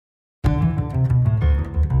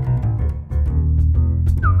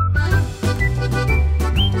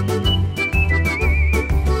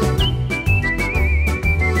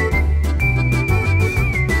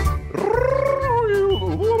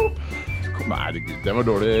Herregud, det var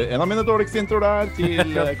dårlig. En av mine dårligste introer der til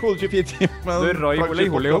Kode 24-timen. Du Roy Holi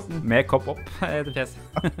med kopp opp til fjes.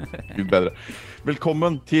 Gud bedre.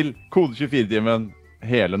 Velkommen til Kode 24-timen,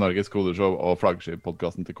 hele Norges kodeshow og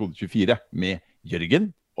flaggskip-podcasten til Kode 24 med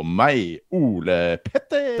Jørgen og meg, Ole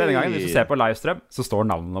Petter. Denne gangen, hvis du ser på livestrøm, så står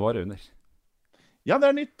navnene våre under. Ja, det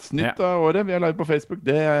er nytt av året. Vi er live på Facebook.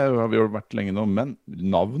 Det har vi jo vært lenge nå, men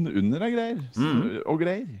navn under er greier. Og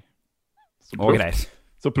greier.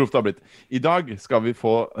 Så proft det har blitt. I dag skal vi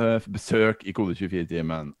få besøk i Kode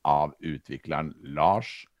 24-timen av utvikleren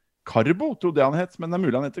Lars Karbø, trodde jeg han het, men det er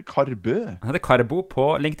mulig han heter Karbø. Han heter Karbø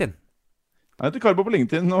på LinkedIn. Han heter Karbø på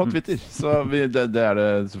LinkedIn og Twitter, så det er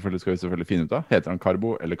det skal vi selvfølgelig finne ut av. Heter han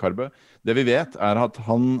Karbø eller Karbø? Det vi vet er at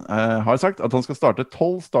han har sagt at han skal starte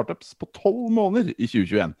 12 startups på 12 måneder i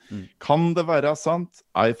 2021. Kan det være sant?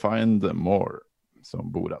 I find more,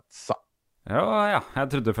 som Borat sa. Ja, jeg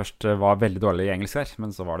trodde først det var veldig dårlig i engelsk her, men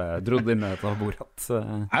så var det drodd inn med et Borat.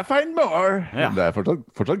 I find more! Ja. Det er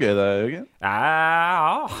fortsatt gøy det, Jørgen?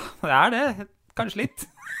 Ja, det er det. Kanskje litt.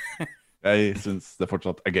 Jeg synes det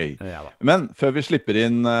fortsatt er gøy. Ja, men før vi slipper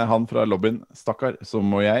inn han fra lobbyen, stakkar, så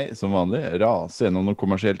må jeg, som vanlig, rase gjennom noe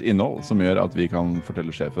kommersielt innhold som gjør at vi kan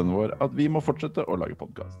fortelle sjefen vår at vi må fortsette å lage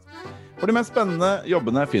podcast. For de mest spennende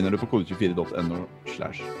jobbene finner du på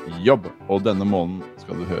kode24.no/jobb, og denne måneden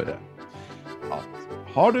skal du høre at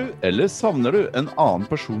har du eller savner du en annen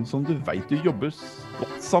person som du vet du jobber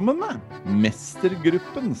godt sammen med?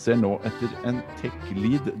 Mestergruppen ser nå etter en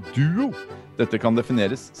tech-lead-duo. Dette kan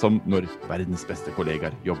defineres som når verdens beste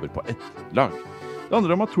kollegaer jobber på ett lag. Det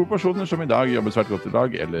handler om at to personer som i dag jobber svært godt i lag,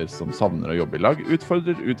 eller som savner å jobbe i lag,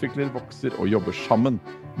 utfordrer, utvikler, vokser og jobber sammen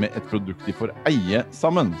med et produkt de får eie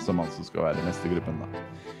sammen, som altså skal være mestergruppen da.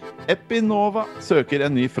 Epinova søker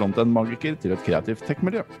en ny frontend-magiker til et kreativt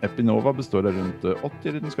tech-miljø. Epinova består av rundt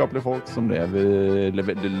 80 vitenskapelige folk som leverer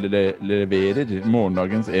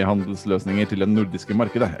morgendagens e-handelsløsninger til det nordiske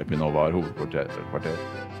markedet. Epinova har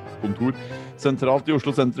kontor sentralt i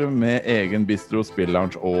Oslo sentrum med egen bistro,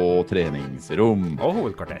 spillounge og treningsrom. Og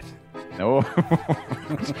hovedkvarter.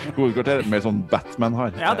 Hovedkvarter med sånn Batman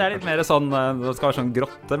har. Ja, det er litt mer sånn, det skal være sånn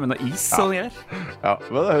grotte med noe is og greier. Ja,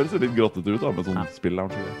 men det høres litt grottete ut da, med sånn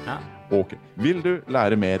spillounge. Ja. Ok, vil du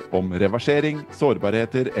lære mer om reversering,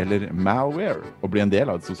 sårbarheter eller malware, og bli en del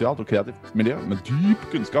av et sosialt og kreativt miljø med dyp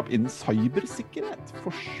kunnskap innen cybersikkerhet?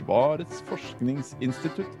 Forsvarets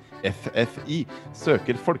forskningsinstitutt, FFI,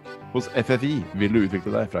 søker folk. Hos FFI vil du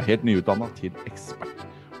utvikle deg fra helt nyutdannet til ekspert.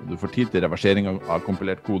 Du får tid til reversering av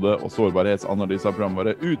kompilert kode og sårbarhetsanalyse av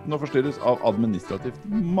programvare uten å forstyrres av administrativt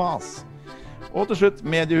mas. Og til slutt,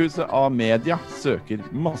 mediehuset A-media søker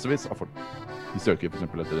massevis av folk. De søker for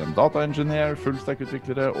eksempel etter en dataingeniør,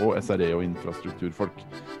 fullstack-utviklere og SRE og infrastrukturfolk.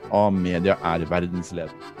 A-media er verdensleder.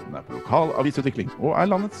 Den er på lokal avisutvikling og er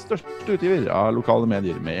landets største utgiver av lokale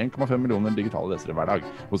medier med 1,5 millioner digitale lesere hver dag.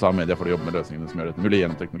 Hos A-media får de jobbe med løsningene som gjør dette mulig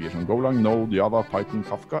gjennom teknologier som Golang, Node, Java, Python,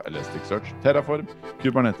 Kafka, Elasticsearch, Terraform,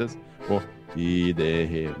 Kubernetes og i det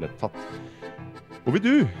hele tatt. Og vil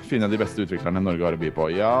du finne de beste utviklerne Norge har å by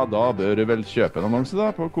på, ja, da bør du vel kjøpe en annonse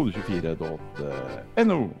da på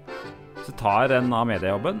kode24.no. Så tar en av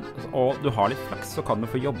mediejobben, og du har litt flaks, så kan du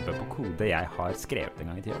få jobbe på kode jeg har skrevet en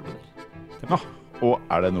gang i tiden. Ja, og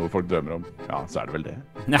er det noe folk drømmer om? Ja, så er det vel det.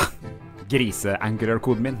 Ja,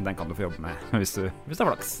 grise-angular-koden min, den kan du få jobbe med hvis du har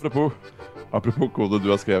flaks. Apropos kode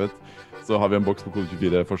du har skrevet, så har vi en boks på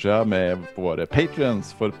Kode24 forsida med våre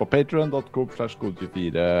Patreons, for på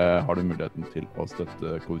patreon.com/kode24 har du muligheten til å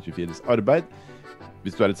støtte Kode24s arbeid.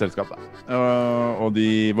 Hvis du er et selskap da. Og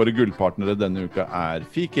våre gullpartnere denne uka er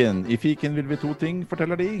Fiken. I Fiken vil vi 2 ting,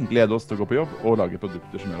 forteller de. Glede oss til å gå på jobb og lage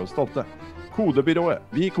produkter som gjør oss stolte. Kodebyrået.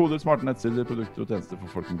 Vi koder smarte nettsider, produkter og tjenester for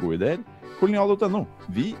folk med gode ideer. Kolonial.no.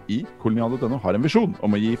 Vi i Kolonial.no har en visjon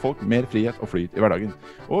om å gi folk mer frihet og flyt i hverdagen.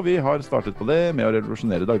 Og vi har startet på det med å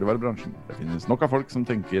revolusjonere dagligvarebransjen. Det finnes nok av folk som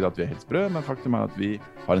tenker at vi er helt sprø, men faktum er at vi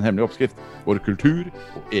har en hemmelig oppskrift. Vår kultur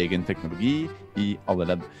og egen teknologi i alle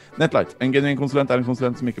ledd. Netlight. En genuin konsulent er en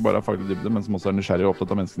konsulent som ikke bare har faglig dybde, men som også er nysgjerrig og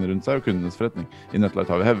opptatt av menneskene rundt seg og kundenes forretning. I Netlight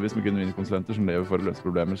har vi hevvis med genuine konsulenter som lever for å løse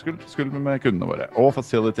problemer skulder med kundene våre. Og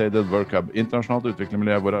Facilitated Work Hub. Internasjonalt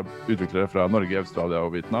utviklermiljø hvor utviklere fra Norge, Australia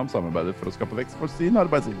og Vietnam samarbeider for å skape vekst for sin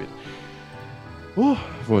arbeidsgiver.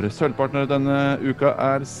 Våre sølvpartnere denne uka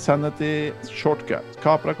er Sanity, Shortcut,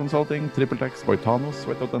 Capra Consulting, TrippelTex, Boitanos,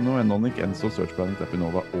 Sweat.no, Enonic, Enso, Searchplanning,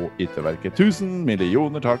 Epinova og IT-verket. 1000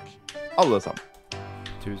 millioner takk, alle sammen.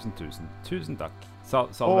 Tusen takk. Sa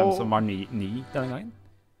du hvem som var ny denne gangen?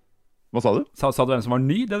 Hva sa du? Sa du hvem som var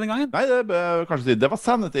ny denne gangen? Nei, det bør kanskje si. Det var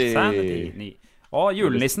Sanity. Sanity, ny. Og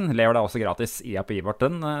julenissen lever da også gratis i API vårt,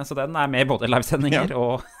 så den med i både livesendinger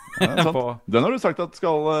og på... Den har du sagt at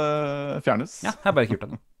skal fjernes. Ja, jeg har bare ikke gjort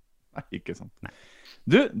det nå. Nei, ikke sant. Nei.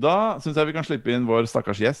 Du, da synes jeg vi kan slippe inn vår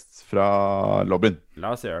stakkars gjest fra lobbyen.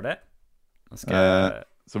 La oss gjøre det.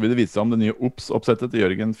 Så vil det vise seg om det nye OPS-oppsettet til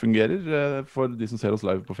Jørgen fungerer for de som ser oss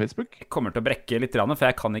live på Facebook. Jeg kommer til å brekke litt, for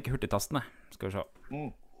jeg kan ikke hurtigtastene. Skal vi se.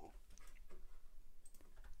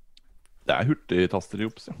 Det hurtigtaster i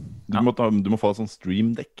OPS, ja. Du må få et sånn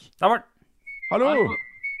stream-dekk. Der var den. Hallo!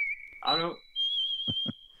 Hallo.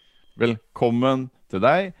 Velkommen til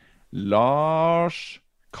deg, Lars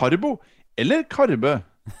Karbø, eller Karbø?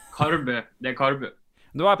 Karbø, det Karbø.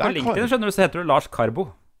 Du på LinkedIn, skjønner du, så heter du Lars Karbø.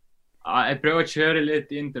 Ja, jeg prøver å kjøre litt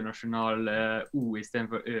internasjonal O i stedet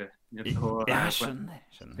for Ø. Jeg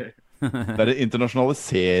skjønner. Det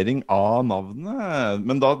internasjonalisering av navnet.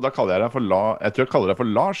 Men da kaller jeg deg for jeg tror jeg kaller deg for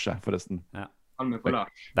Lars, forresten. Ja. For Lars.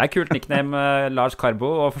 Det kult nickname, Lars Karbø,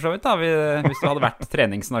 og for så vidt da, hvis du hadde vært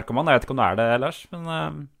treningsnarkoman. Jeg vet ikke om du det, Lars, men...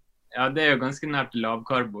 Ja, det jo ganske nært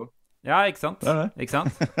lavkarbo. Ja, ikke sant? Ikke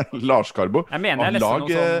sant? Lars Karbø. Jeg mener jeg leste noe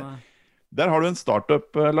sånn... Der har du en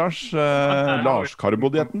startup, Lars. Lars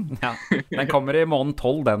Karbø-dietten. Ja, den kommer i måneden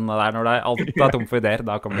 12, den der, når alt tom for ideer.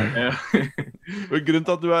 Da kommer den. Grunnen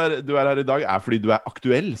til at du her i dag fordi du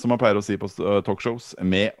aktuell, som man pleier å si på talkshows,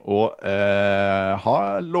 med å ha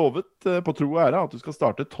lovet på tro og ære at du skal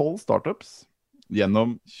starte 12 startups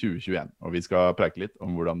gjennom 2021. Og vi skal preke litt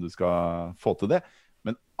om hvordan du skal få til det.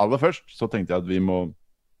 Men aller først så tenkte jeg at vi må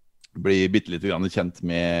bli bittelitt kjent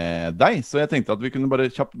med deg. Så jeg tenkte at vi kunne bare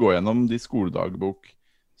kjapt gå gjennom de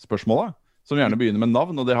skoledagbok-spørsmålene, som gjerne begynner med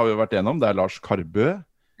navn, og det har vi jo vært gjennom. Det Lars Karbø.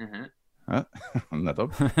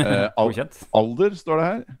 Nettopp. Alder står det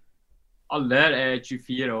her. Alder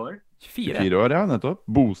 24 år. 24 år, ja, nettopp.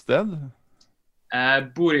 Bosted?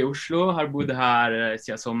 Bor i Oslo, har bodd her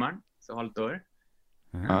siden sommeren, så halvt år.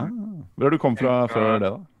 Hvor har du kommet fra før det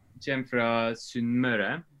da? Kommer fra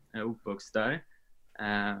Sunnmøre, oppvokst der.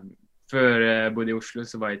 Før jeg bodde i Oslo,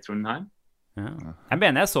 så var jeg i Trondheim. Jeg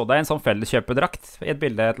mener jeg så deg i en sånn felleskjøpedrakt i et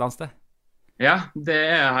bilde et eller annet sted. Ja, det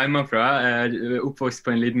hjemmefra. Jeg oppvokst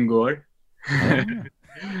på en liten gård.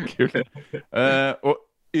 Kult. Og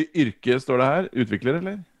yrke står det her? Utvikler,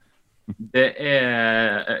 eller? Det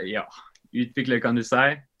ja, utvikler kan du si.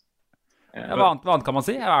 Hva annet kan man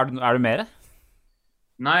si? Er du mer?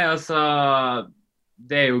 Nei, altså,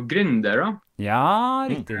 det jo gründer da. Ja,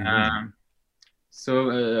 riktig. Så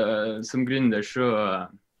som gründer så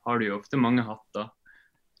har du jo ofte mange hatter.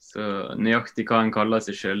 Så nøyaktig hva han kaller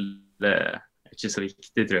seg selv, det ikke så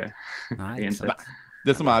viktig, tror jeg. Nei,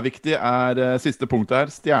 det som viktig siste punktet her,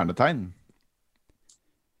 stjernetegn.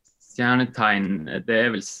 Stjernetegn, det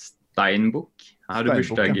vel steinbukk. Har du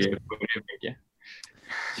bursdag i forrige uke?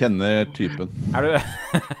 Kjenner typen.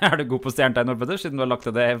 Er du god på stjernetegn, Petter, siden du har lagt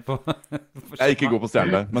det på... Jeg er ikke god på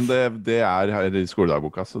stjernetegn, men det her i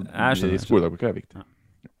skoledagboka, så i skoledagboka viktig.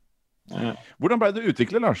 Hvordan ble du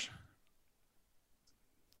utvikler, Lars?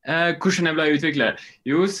 Hvordan jeg ble utvikler?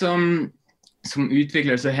 Jo, som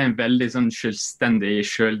utvikler så har jeg en veldig sånn selvstendig,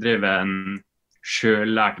 selvdriven,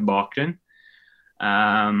 selvlært bakgrunn.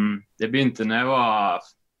 Det begynte når jeg var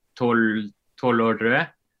 12 år, tror jeg,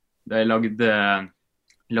 da jeg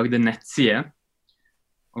lagde nettside.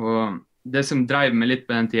 Og det som drev meg litt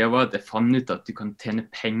på den tiden var at jeg fant ut at du kan tjene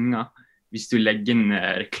penger hvis du legger inn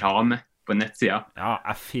reklame på nettsida. Ja,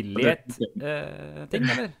 affiliate-ting,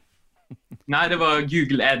 eller? Nei, det var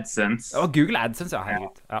Google AdSense. Google AdSense, ja,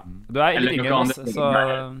 herregud. Ja. Du litt yngre enn oss, så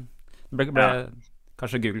ble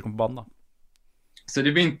kanskje Google kom på banen da. Så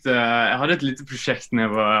det begynte, jeg hadde et lite prosjekt når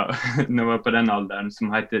jeg var på den alderen,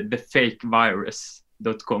 som heter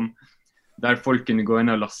thefakevirus.com. Der folk kunne gå inn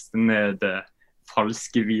og laste ned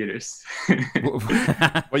falske virus.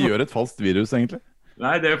 Hva gjør et falskt virus, egentlig?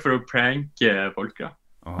 Nei, det for å pranke folk, da.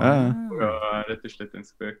 Rett og slett en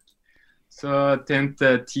spøk. Så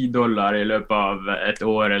tjente $10 i løpet av et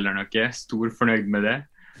år eller noe. Stor fornøyd med det.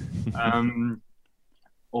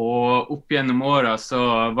 Og opp gjennom året så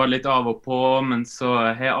var det litt av og på, men så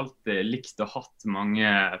har jeg alltid likt å hatt mange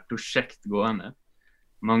prosjekt gående.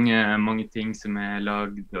 Mange ting som jeg har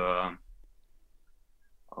lagd,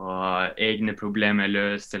 og egne problemer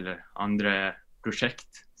løst, eller andre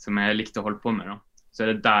prosjekt som jeg likte å holde på med. Da. Så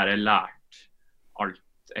det der jeg lært alt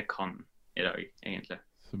jeg kan i dag, egentlig.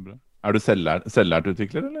 Så bra. Er du selvlært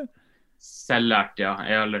utvikler, eller? Selvlært, ja,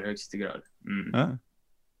 i aller høyeste grad. Ja.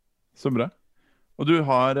 Så bra. Og du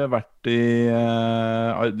har vært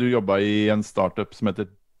du jobbet i en startup som heter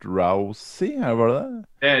Drowsy, var det det?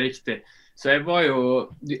 Det riktig. Så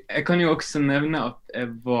jeg kan jo også nevne at jeg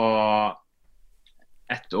var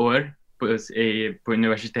 1 år på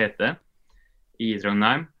universitetet i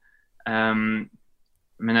Trondheim.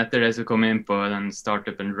 Men etter det så kom jeg inn på den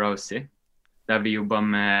startupen Drowsy, der vi jobbet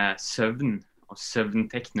med søvn og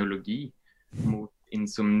søvnteknologi mot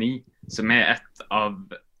insomni, som et av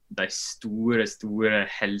de store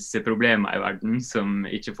helseproblemene i verden, som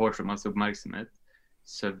ikke får så masse oppmerksomhet.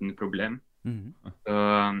 Søvnproblem. Så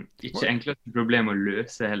ikke enkleste problem å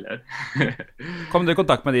løse heller. Kom du i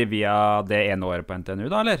kontakt med de via det ene året på NTNU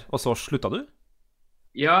da, eller? Og så sluttet du?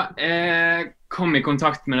 Ja, jeg kom i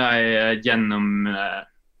kontakt med dem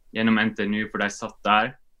gjennom NTNU, for de satt der.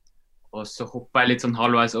 Og så hoppet jeg litt sånn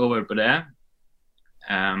halvveis over på det.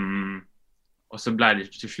 Og så ble det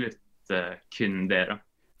til slutt kun det da.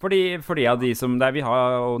 Fordi av de som der, vi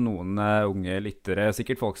har jo noen unge lyttere,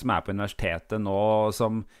 sikkert folk som på universitetet nå,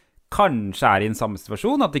 som kanskje i en samme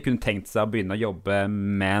situasjon, at de kunne tenkt seg å begynne å jobbe,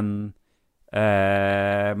 men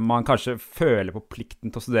man kanskje føler på plikten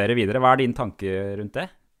til å studere videre. Hva dine tanker rundt det?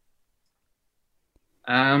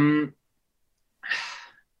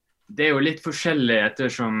 Det jo litt forskjellig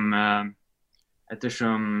ettersom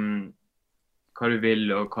hva du vil,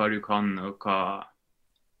 og hva du kan, og hva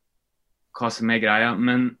som greia.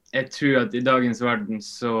 Men jeg tror at i dagens verden,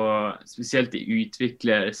 så spesielt i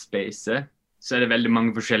utviklerspacet, så det veldig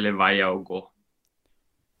mange forskjellige veier å gå.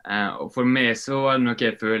 Og for meg så var det noe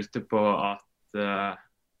jeg følte på at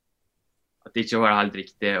det ikke var helt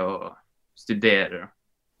riktig å studere.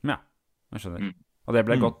 Ja, jeg skjønner. Og det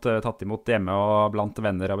ble godt tatt imot hjemme og blant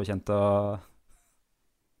venner og bekjente og...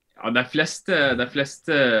 Ja, de fleste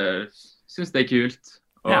synes det kult,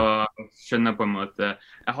 og skjønner på en måte.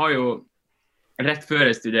 Jeg har jo, rett før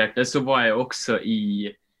jeg studerte, så var jeg også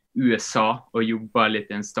i USA og jobbet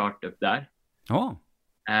litt i en startup der.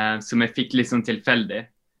 Som jeg fikk litt sånn tilfeldig.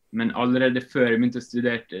 Men allerede før jeg begynte å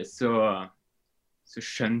studere, så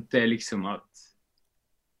skjønte jeg liksom at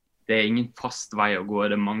det ingen fast vei å gå.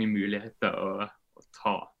 Det mange muligheter å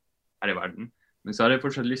ta her i verden. Men så hadde jeg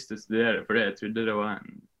fortsatt lyst til å studere, fordi jeg trodde det var jeg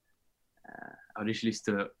hadde ikke lyst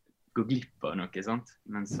til å gå glipp av noe, sant?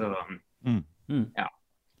 Men så, ja.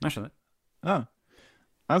 Jeg skjønner. Ja,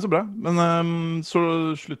 det så bra. Men så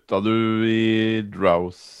sluttet du i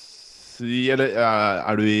Drowsy,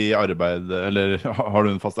 eller du i arbeid, eller har du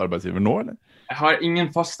en fast arbeidsgiver nå, eller? Jeg har ingen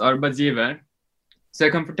fast arbeidsgiver, så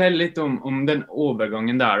jeg kan fortelle litt om den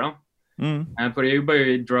overgangen der da. For jeg jobbet jo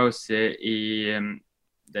i Drowsy i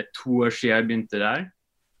det 2 år siden jeg begynte der.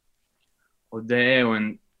 Og det jo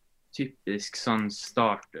en typisk sånn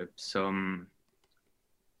startup som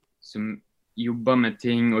jobber med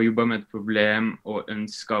ting og jobber med et problem og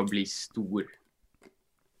ønsker å bli stor.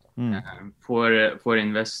 For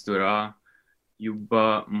investorer,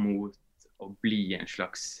 jobber mot å bli en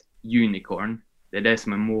slags unicorn. Det det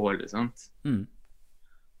som målet, sant?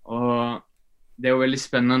 Og det jo veldig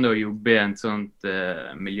spennende å jobbe i et sånt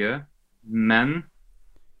miljø, men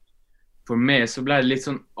for meg så ble det litt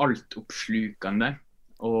sånn altoppslukende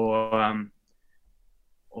og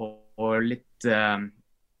litt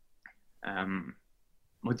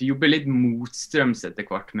måtte jobbe litt motstrøms etter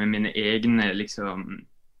hvert med mine egne liksom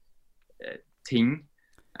ting.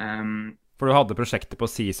 For du hadde prosjekter på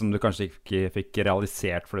si som du kanskje ikke fikk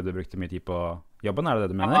realisert fordi du brukte mye tid på jobben, det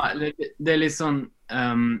det du mener? Ja, det litt sånn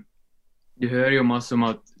du hører jo masse om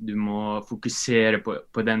at du må fokusere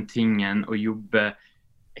på den tingen og jobbe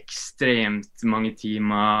ekstremt mange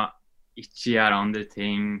timer, ikke gjøre andre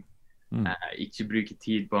ting, ikke bruke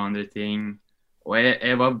tid på andre ting. Og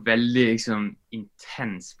jeg var veldig liksom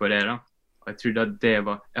intens på det da. Og jeg trodde at det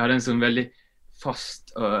var... Jeg hadde en sånn veldig fast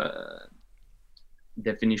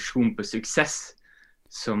definisjon på suksess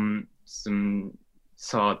som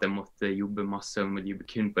sa at jeg måtte jobbe masse og måtte jobbe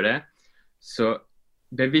kun på det. Så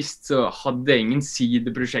bevisst så hadde jeg ingen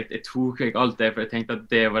sideprosjekt. Jeg tok ikke alt det, for jeg tenkte at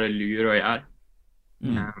det var det lure å gjøre.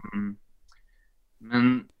 Men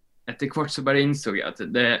etter hvert så bare innså jeg at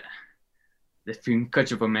det funker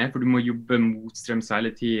ikke for meg, for du må jobbe motstrøms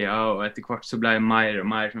hele tiden, og etter hvert så ble jeg mer og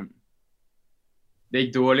mer sånn... Det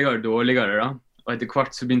gikk dårligere og dårligere da, og etter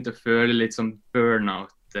hvert så begynte jeg å føle litt sånn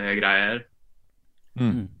burnout-greier.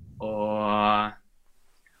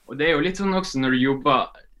 Og det jo litt sånn også når du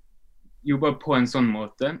jobber på en sånn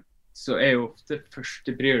måte, så jo ofte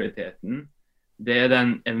første prioriteten, det den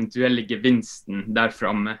eventuelle gevinsten der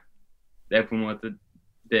fremme. Det på en måte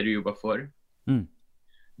det du jobber for.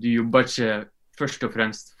 Du jobber ikke først og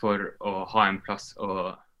fremst for å ha en plass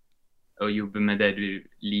og jobbe med det du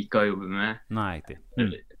liker å jobbe med. Nei, ikke.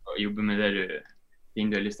 Og jobbe med ting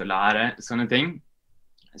du har lyst til å lære, sånne ting.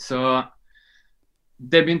 Så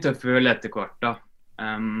det begynte jeg å føle etter hvert da.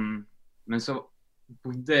 Men så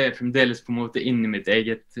bodde jeg fremdeles på en måte inn i mitt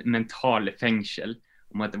eget mentale fengsel,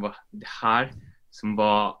 om at det var det her som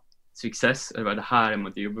var suksess, og det var det her jeg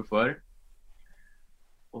måtte jobbe for.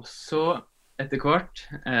 Og så, etter hvert,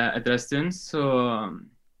 etter en stund, så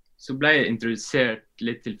ble jeg introdusert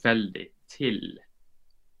litt tilfeldig til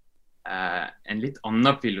en litt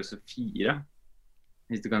annen filosofi, da,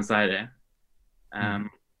 hvis du kan si det.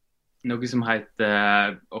 Noe som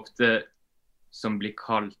heter, ofte som blir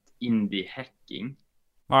kalt indie-hacking.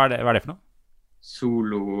 Hva er det for noe?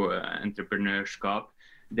 Solo-entreprenørskap.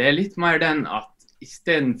 Det er litt mer den at i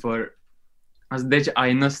stedet for, altså det er ikke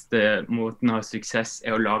eneste måten å ha suksess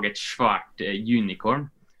er å lage et svært unicorn.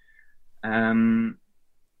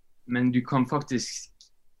 Men du kan faktisk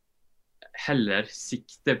heller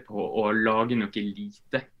sikte på å lage noe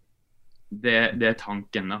lite. Det er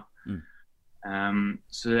tanken da.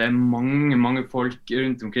 Så det er mange folk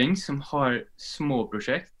rundt omkring som har små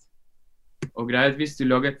prosjekt. Og greit, hvis du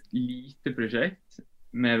lager et lite prosjekt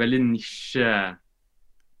med veldig nisje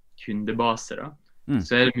kundebase,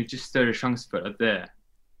 så er det mye større sjanse for at det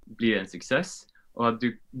blir en suksess, og at du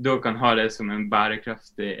da kan ha det som en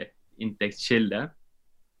bærekraftig inntektskilde,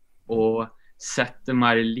 og sette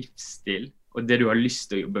mer livsstil, og det du har lyst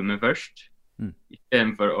til å jobbe med først, i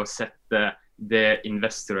stedet for å sette det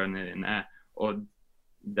investorene dine og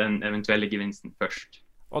den eventuelle gevinsten først.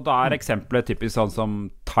 Og da er eksempelet typisk sånn som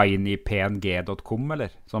tinypng.com,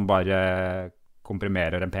 eller? Som bare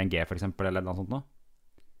komprimerer en PNG, for eksempel, eller noe sånt nå?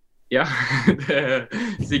 Ja, det er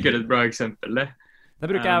sikkert et bra eksempel, det. Det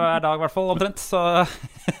bruker jeg hver dag, i hvert fall, omtrent, så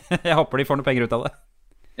jeg håper de får noe penger ut av det.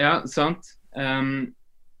 Ja, sant.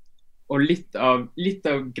 Og litt av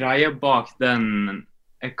greia bak den,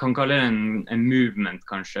 jeg kan kalle det en movement,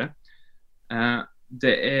 kanskje.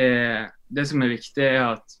 Det som er viktig er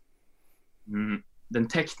at den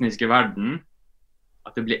tekniske verden,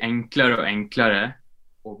 at det blir enklere og enklere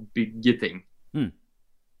å bygge ting.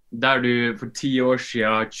 Der du for 10 år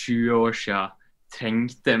siden, 20 år siden,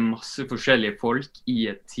 trengte masse forskjellige folk i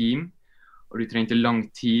et team, og du trengte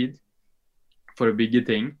lang tid for å bygge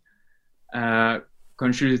ting.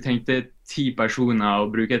 Kanskje du trengte 10 personer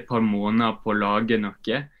og bruke et par måneder på å lage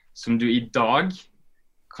noe, som du i dag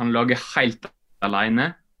kan lage helt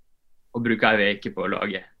alene, og bruke en uke på å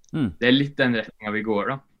lage. Det er litt den retningen vi går,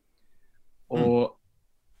 da.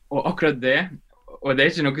 Og akkurat det, og det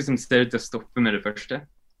er ikke noe som ser ut til å stoppe med det første,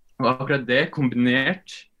 og akkurat det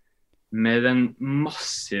kombinert med den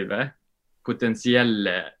massive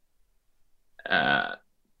potensielle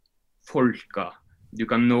folka du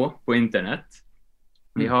kan nå på internett.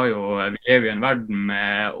 Vi lever i en verden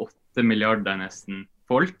med 8 milliarder nesten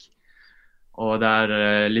folk, og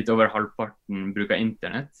der litt over halvparten bruker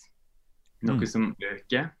internett, noe som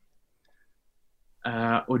øker.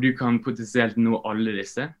 Og du kan potensielt nå alle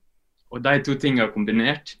disse. Og de to tingene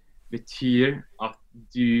kombinert betyr at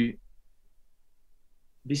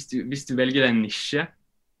hvis du velger en nisje,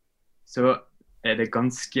 så er det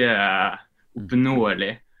ganske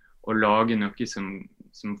oppnåelig å lage noe som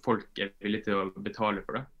folk er villige til å betale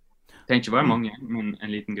for det. Det trenger ikke være mange, men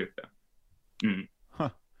en liten gruppe.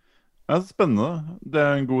 Ja, spennende. Det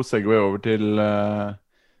er en god segway over til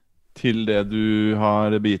det du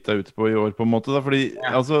har bitt deg ut på i år, på en måte. Da. Fordi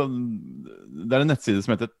altså, det er en nettside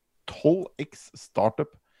som heter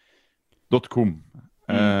 12xstartup.com,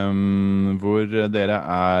 hvor dere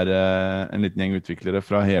er en liten gjeng utviklere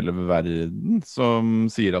fra hele verden som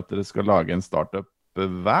sier at dere skal lage en startup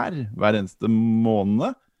hver eneste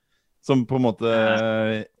måned, som på en måte,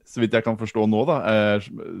 så vidt jeg kan forstå nå da,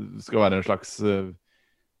 skal være en slags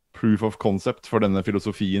proof of concept for denne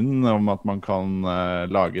filosofien om at man kan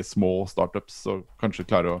lage små startups og kanskje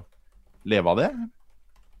klare å leve av det?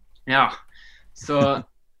 Ja, så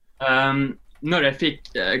når jeg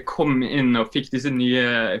kom inn og fikk disse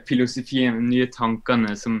nye filosofiene, nye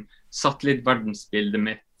tankene som satt litt verdensbildet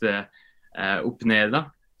mitt opp ned da,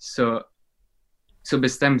 så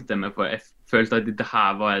bestemte jeg meg for, jeg følte at dette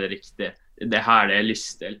her var det riktige. Det her det jeg har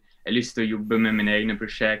lyst til. Jeg har lyst til å jobbe med mine egne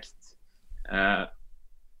prosjekt,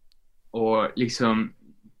 og liksom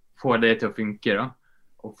få det til å funke da,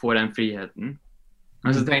 og få den friheten.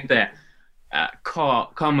 Og så tenkte jeg,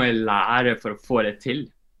 hva må jeg lære for å få det til?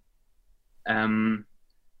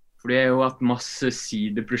 For det er jo hatt masse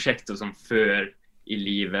sideprosjekter som før i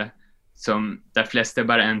livet, som de fleste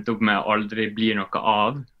bare endte opp med aldri blir noe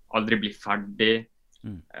av, aldri blir ferdig,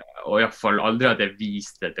 og i hvert fall aldri at jeg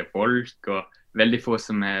viste det til folk, og veldig få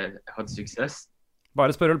som har hatt suksess.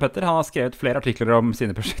 Bare spør Ole Petter, han har skrevet flere artikler om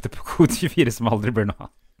sine prosjekter på Kode24 som aldri blir noe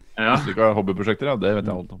av. Ja. Slike hobbyprosjekter, ja, det vet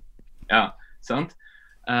jeg alt om. Ja, sant?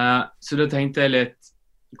 Så da tenkte jeg litt,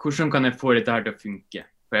 hvordan kan jeg få dette her til å funke?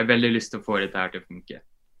 For jeg har veldig lyst til å få dette her til å funke.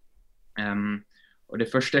 Og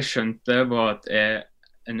det første jeg skjønte var at jeg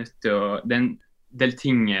er nødt til å, det er en del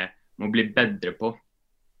ting må bli bedre på.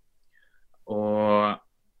 Og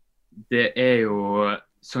det jo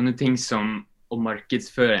sånne ting som å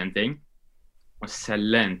markedsføre en ting, å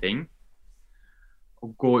selge en ting, å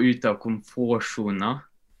gå ut av komfortsoner,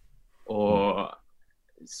 og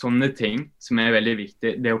sånne ting som veldig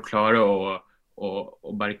viktig. Det å klare å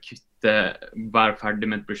bare kutte, være ferdig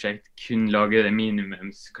med et prosjekt, kun lage det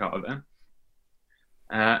minimumskravet.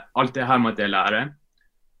 Alt det her måtte jeg lære.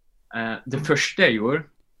 Det første jeg gjorde,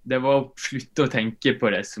 det var å slutte å tenke på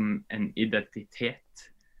det som en identitet.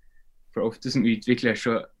 For ofte som utvikler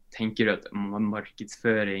så tenker du at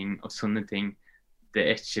markedsføring og sånne ting,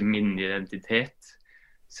 det ikke min identitet.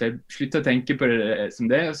 Så jeg sluttet å tenke på det som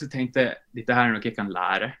det, og så tenkte jeg, dette her noe jeg kan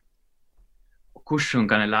lære. Og hvordan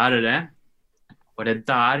kan jeg lære det? Og det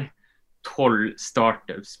der 12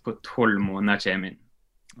 startups på 12 måneder kommer inn.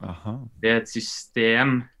 Aha. Det et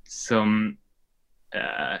system som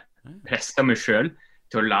presser meg selv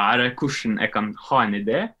til å lære hvordan jeg kan ha en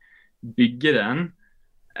idé, bygge den,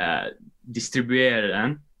 distribuere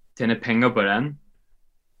den, tjene penger på den,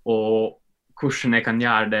 og hvordan jeg kan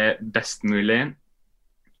gjøre det best mulig.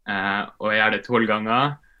 Og jeg gjør det 12 ganger,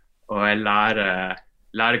 og jeg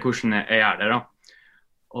lærer hvordan jeg gjør det da.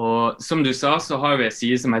 Og som du sa, så har vi en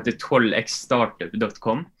side som heter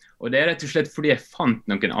 12xstartup.com, og det rett og slett fordi jeg fant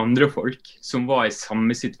noen andre folk som var i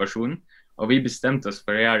samme situasjon, og vi bestemte oss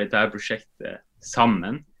for å gjøre dette prosjektet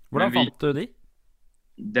sammen. Hvordan fant du de?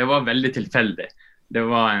 Det var veldig tilfeldig. Det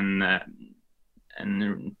var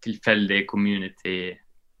en tilfeldig community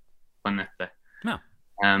på nettet. Ja.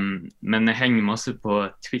 Men jeg henger masse på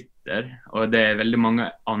Twitter, og det veldig mange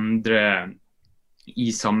andre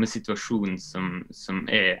i samme situasjon som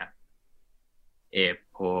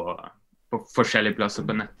på forskjellige plasser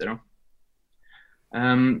på nettet da.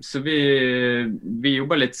 Så vi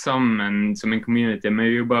jobber litt sammen som en community, men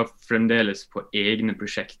vi jobber fremdeles på egne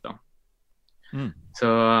prosjekter. Så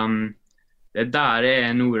det der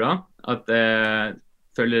jeg nå da, at jeg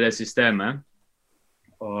følger det systemet.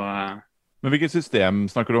 Men hvilket system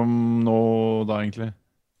snakker du om nå da egentlig?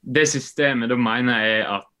 Det systemet, da mener jeg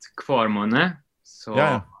at hver måned så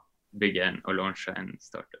bygger en og launcher en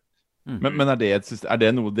startup. Men er det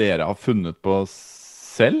noe dere har funnet på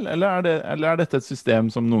selv, eller er dette et system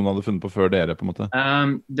som noen hadde funnet på før dere, på en måte?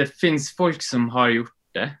 Det finnes folk som har gjort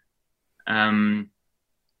det.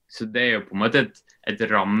 Så det jo på en måte et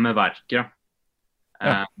rammeverk, da.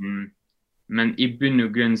 Men i bunn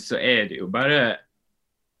og grunn så det jo bare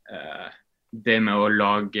det med å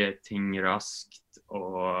lage ting raskt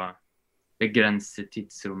og begrense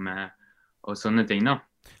tidsrommet og sånne ting, da.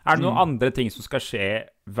 Det noen andre ting som skal skje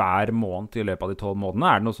hver måned i løpet av de 12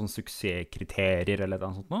 månedene? Det noen sånne suksesskriterier eller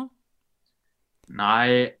noe sånt nå? Nei,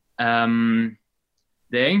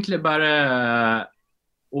 det egentlig bare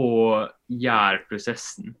å gjøre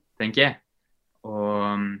prosessen, tenker jeg.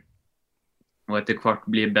 Og etter hvert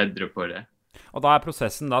bli bedre på det. Og da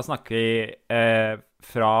prosessen, da snakker vi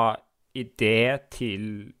fra idé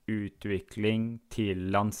til utvikling,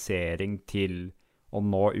 til lansering, til å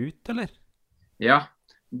nå ut, eller? Ja,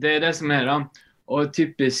 det det som da. Og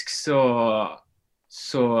typisk så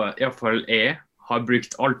i hvert fall jeg har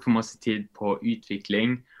brukt alt for masse tid på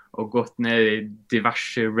utvikling og gått ned i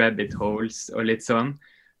diverse rabbit holes og litt sånn.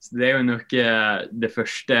 Så det jo noe det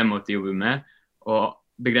første jeg måtte jobbe med, å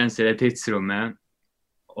begrense det tidsrommet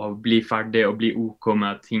og bli ferdig og bli ok med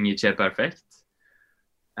at ting ikke perfekt.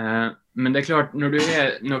 Men det klart, når du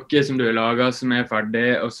noe som du har laget som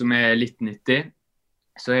ferdig og som litt nyttig,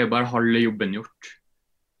 så jo bare halve jobben gjort.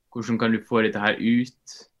 Hvordan kan du få dette her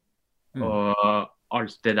ut, og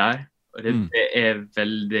alt det der. Og det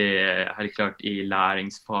veldig, helt klart, i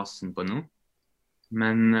læringsfasen på nå.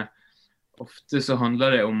 Men ofte så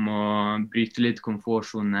handler det om å bryte litt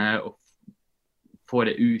komfortzone og få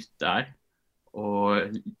det ut der,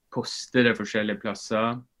 og poste det forskjellige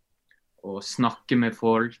plasser, og snakke med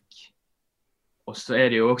folk. Og så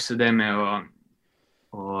det jo også det med å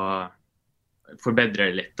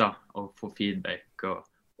forbedre det litt da, og få feedback,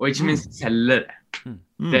 og ikke minst selge det.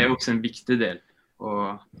 Det også en viktig del,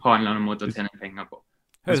 å ha en eller annen måte å tjene penger på.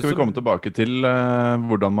 Nå skal vi komme tilbake til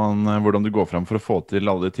hvordan du går frem for å få til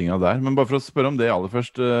alle de tingene der. Men bare for å spørre om det aller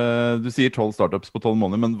først. Du sier 12 startups på 12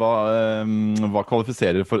 måneder, men hva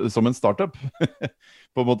kvalifiserer som en startup?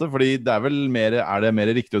 På en måte, fordi det vel det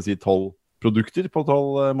mer riktig å si 12 produkter på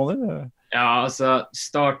 12 måneder? Ja, altså,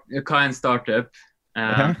 hva en startup?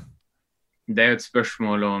 Det jo et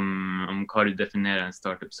spørsmål om hva du definerer en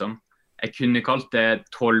startup som. Jeg kunne kalt det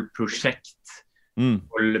 12 prosjekt,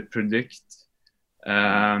 12 produkt.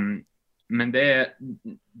 Men det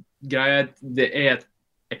greia det et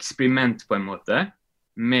eksperiment på en måte,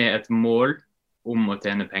 med et mål om å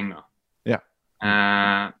tjene penger.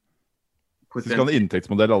 Så vi skal ha en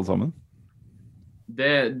inntektsmodell alle sammen?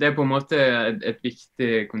 Det på en måte et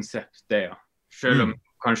viktig konsept, det, ja. Selv om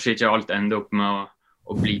kanskje ikke alt ender opp med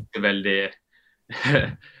å bli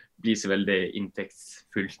så veldig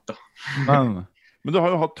inntektsfullt, da. Men du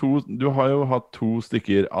har jo hatt to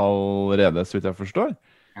stykker allerede, så vidt jeg forstår.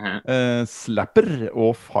 Slapper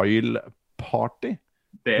og File Party.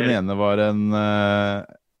 Den ene var en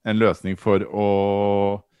løsning for å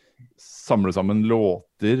samle sammen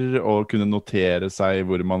låter og kunne notere seg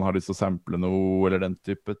hvor man har lyst til å sample noe, eller den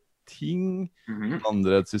type ting.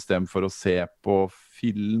 Andre et system for å se på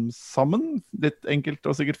film sammen. Litt enkelt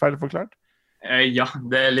og sikkert feil forklart. Ja,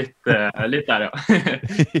 det litt der, ja.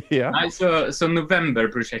 Ja. Nei, så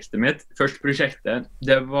november-prosjektet mitt, første prosjektet,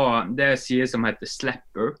 det var det side som heter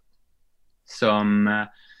Slapper, som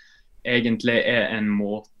egentlig en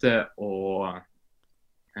måte å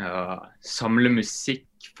samle musikk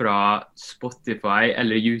fra Spotify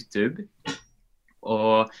eller YouTube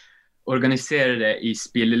og organisere det i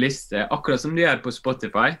spilleliste, akkurat som de gjør på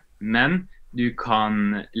Spotify, men du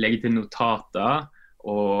kan legge til notater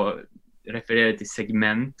og referere til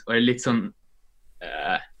segment, og litt sånn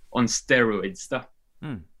on steroids, da.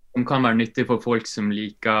 Som kan være nyttig for folk som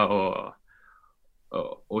liker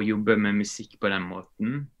å jobbe med musikk på den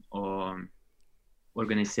måten, og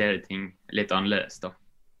organisere ting litt annerledes, da.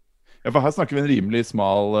 Ja, for her snakker vi en rimelig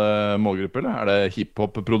smal målgruppe, eller? Det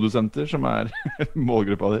hiphop-produsenter som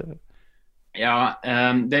målgruppa di? Ja,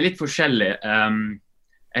 det litt forskjellig.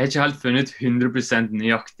 Jeg har ikke helt funnet 100%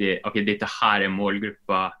 nøyaktig ok, dette her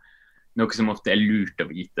målgruppa, noe som ofte lurt å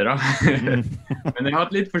vite, da. Men jeg har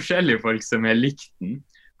hatt litt forskjellige folk som har likt den.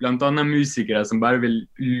 Blant annet musikere som bare vil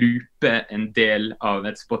loope en del av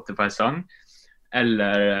et Spotify-sang,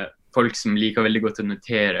 eller folk som liker veldig godt å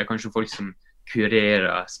notere, kanskje folk som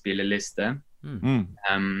kurerer spillelister.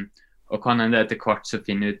 Og kan hende etter hvert så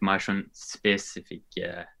finne ut mer sånn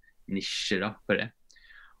spesifikke nisjer da, på det.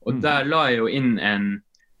 Og der la jeg jo inn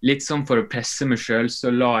litt sånn for å presse meg selv,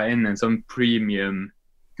 så la jeg inn en sånn premium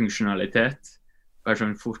funksjonalitet, bare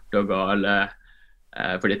sånn fort og gale,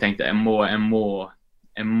 fordi jeg tenkte jeg må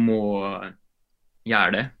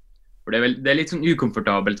gjøre det. For det litt sånn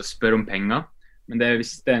ukomfortabelt å spørre om penger, men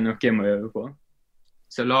hvis det noe jeg må øve på.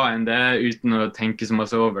 Så la jeg det uten å tenke så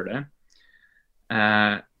masse over det.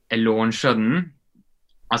 Jeg launchet den,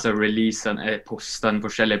 altså releasen, jeg postet den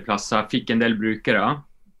forskjellige plasser, fikk en del brukere,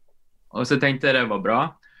 og så tenkte jeg det var bra.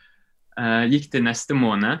 Gikk til neste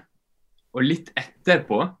måned, og litt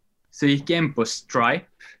etterpå så gikk jeg inn på Stripe,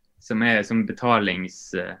 som som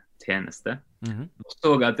betalingstjeneste, og så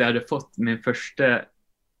at jeg hadde fått min første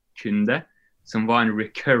kunde, som var en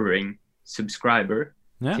recurring subscriber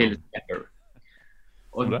til Slapper.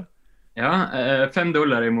 Og, ja, $5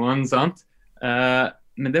 i måneden, sant?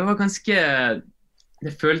 Men det var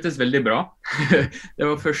det føltes veldig bra. Det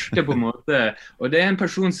var første på en måte, og det en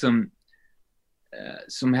person som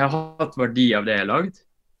har hatt verdi av det jeg har lagd,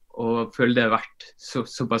 og føler det verdt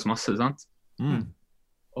såpass masse, sant?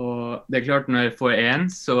 Og det klart, når jeg får en,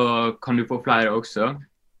 så kan du få flere også,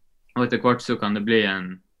 og etter hvert så kan det bli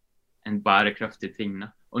en bærekraftig ting,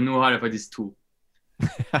 da. Og nå har jeg faktisk 2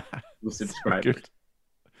 subscribers.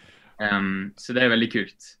 Så det veldig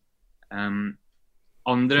kult.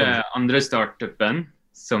 Andre startupen,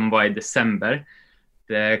 som var i desember,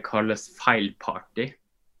 det kalles File Party,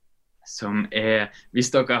 som hvis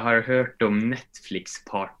dere har hørt om Netflix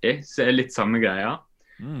Party, så det litt samme greia.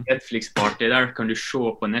 Netflix Party, der kan du se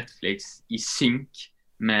på Netflix i synk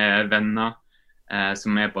med venner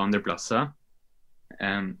som på andre plasser.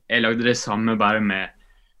 Jeg lagde det samme bare med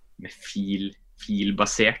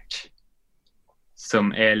filbasert, som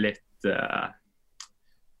litt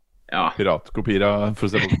ja. Piratkopier for å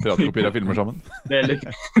se på piratkopier av filmer sammen.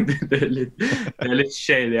 Det litt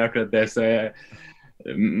shady akkurat det,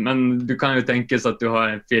 men du kan jo tenkes at du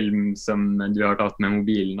har en film som du har tatt med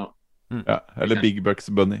mobilen da. Ja, eller Big Bucks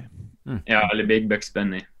Bunny. Ja, eller Big Bucks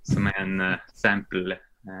Bunny, som en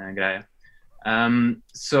sample-greie.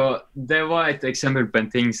 Så det var et eksempel på en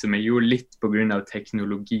ting som jeg gjorde litt på grunn av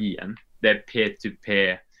teknologien. Det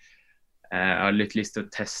P2P. Jeg har litt lyst til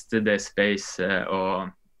å teste det spacet,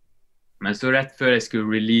 men så rett før jeg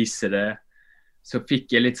skulle release det, så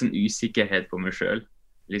fikk jeg litt sånn usikkerhet på meg selv.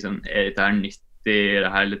 Liksom, dette nyttig i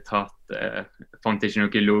det hele tatt? Jeg fant ikke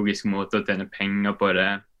noen logisk måte å tjene penger på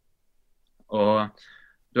det. Og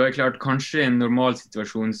da klart, kanskje i en normal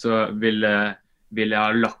situasjon så ville jeg ha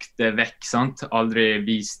lagt det vekk, sant? Aldri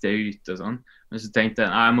vist det ut og sånn. Men så tenkte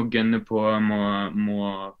jeg må gønne på, må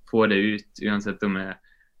få det ut, uansett om jeg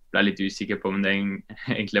ble litt usikker på om det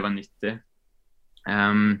egentlig var nyttig.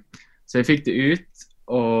 Så jeg fikk det ut,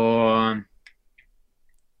 og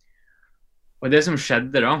Og det som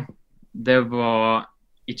skjedde da, det var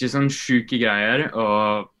ikke sånn syke greier,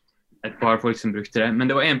 og et par folk som brukte det, men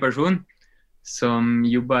det var en person som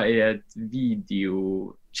jobbet i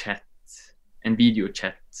en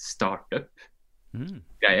videochat startup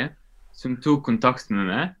greie, som tok kontakt med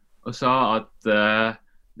meg og sa at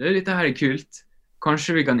dette her er kult,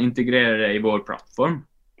 kanskje vi kan integrere det i vår plattform.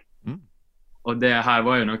 Og det her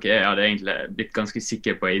var jo noe jeg hadde egentlig blitt ganske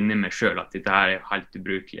sikker på inni meg selv, at dette her er helt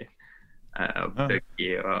ubrukelig og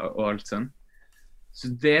buggy og alt sånt. Så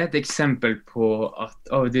det er et eksempel på at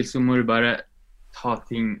av og til så må du bare ta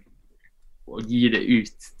ting og gi det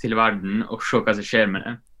ut til verden og se hva som skjer med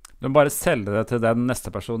det. Du må bare selge det til den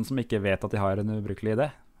neste personen som ikke vet at de har en ubrukelig idé.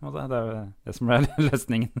 Det er jo det som er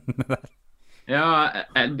løsningen der. Ja,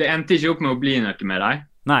 det endte ikke opp med å bli noe med deg.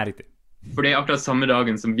 Nei, riktig. Fordi akkurat samme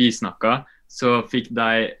dagen som vi snakket, så fikk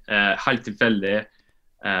de helt tilfeldig,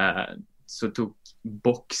 så tok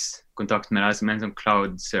Box kontakt med deg som en sånn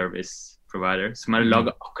cloud service provider, som hadde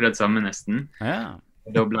laget akkurat samme nesten. Ja.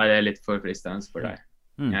 Da ble det litt for fristende for deg.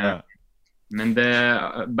 Men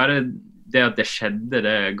bare det at det skjedde,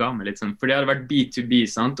 det ga meg litt sånn, for det hadde vært B2B,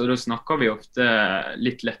 sant? Og da snakker vi ofte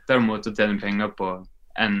litt lettere måte å tjene penger på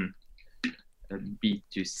enn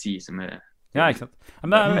B2C som er... Ja, ikke sant.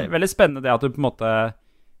 Men det er veldig spennende det at du på en måte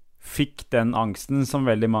fikk den angsten som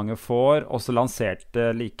veldig mange får, og så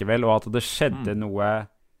lanserte likevel, og at det skjedde noe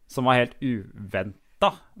som var helt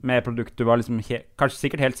uventet med produktet. Du var liksom kanskje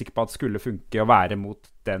sikkert helt sikker på at det skulle funke å være mot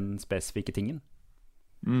den spesifikke tingen.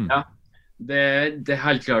 Ja, det er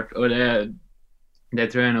helt klart, og det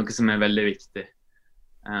tror jeg er noe som er veldig viktig.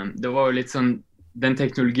 Det var jo litt sånn, den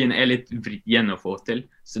teknologien er litt vrien å få til,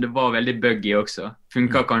 så det var veldig buggy også.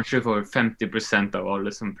 Funket kanskje for 50% av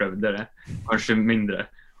alle som prøvde det, kanskje mindre.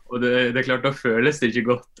 Og det er klart, da føles det ikke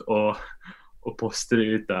godt å poste det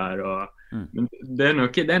ut der. Men det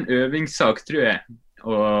er en øvingssak, tror jeg,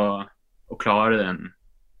 å klare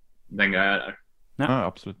den greia der. Ja,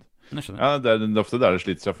 absolutt. Ja, det er ofte der det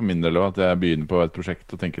sliter seg for min del også, at jeg begynner på et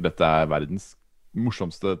prosjekt og tenker dette er verdens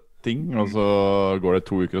morsomste ting, og så går det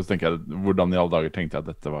 2 uker, og så tenker jeg, hvordan i alle dager tenkte jeg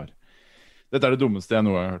at dette er det dummeste jeg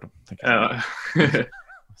noen gang har hørt om, tenker jeg.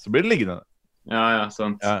 Så blir det liggende. Ja,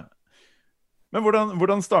 sant. Ja. Men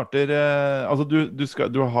hvordan starter, altså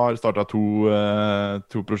du har startet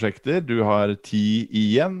 2 prosjekter, du har 10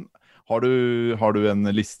 igjen. Har du en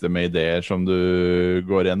liste med ideer som du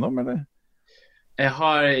går gjennom, eller? Jeg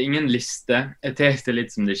har ingen liste, jeg tar det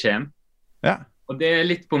litt som det kommer. Ja. Og det er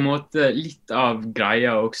litt på en måte litt av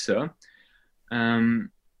greia også.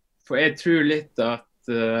 For jeg tror litt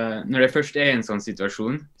at når jeg først er i en sånn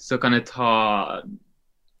situasjon, så kan jeg ta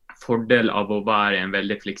fordel av å være i en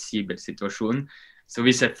veldig fleksibel situasjon. Så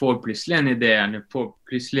hvis jeg får plutselig en idé,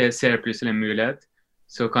 ser plutselig en mulighet,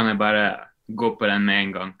 så kan jeg bare gå på den med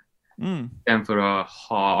en gang. Den for å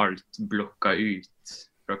ha alt blokket ut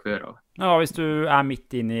fra før av. Ja, hvis du er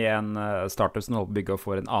midt inne i en startup som holder på å bygge og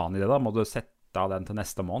får en annen idé, da må du sette av den til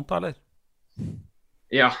neste måned, eller?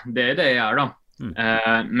 Ja, det er det jeg gjør da.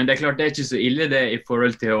 Men det er klart det er ikke så ille det i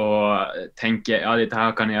forhold til å tenke, ja, dette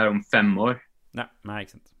her kan jeg gjøre om 5 år. Nei,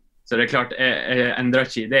 ikke sant. Så det er klart, jeg endrer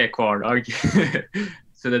ikke idé hver dag.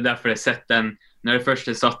 Så det er derfor jeg setter den, når jeg først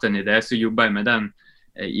har satt en idé, så jobber jeg med den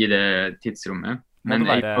i det tidsrommet. Men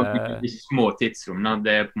i små tidsrom,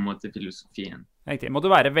 det er på en måte filosofien. Riktig. Må du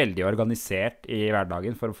være veldig organisert i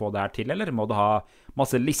hverdagen for å få det her til, eller må du ha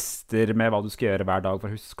masse lister med hva du skal gjøre hver dag for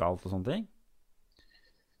å huske alt og sånne ting?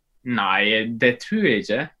 Nei, det tror jeg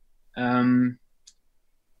ikke.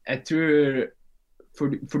 Jeg tror,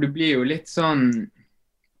 for du blir jo litt sånn,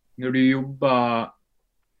 når du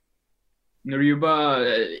jobber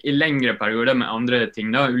i lengre perioder med andre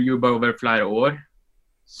ting, da, du jobber over flere år,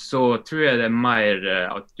 så tror jeg det er mer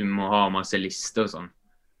at du må ha masse lister og sånn.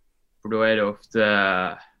 For da er det ofte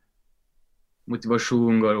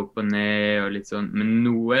motivasjon går opp og ned og litt sånn. Men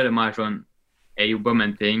nå er det mer sånn, jeg jobber med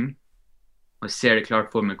en ting, og ser det klart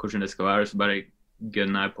for meg hvordan det skal være, så bare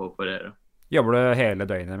gønner jeg på det da. Jobber du hele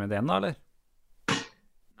døgnet med det da, eller?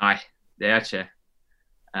 Nei, det er ikke.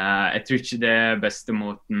 Jeg tror ikke det er beste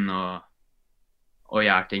måten å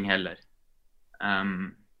gjøre ting heller.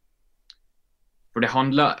 For det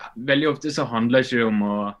handler, veldig ofte så handler det ikke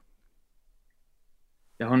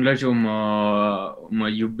om å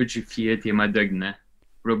jobbe 24 timer i døgnet.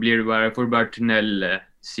 For da får du bare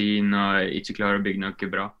tunnelsyn og ikke klarer å bygge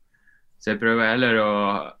noe bra. Så jeg prøver heller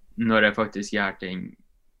når jeg faktisk gjør ting,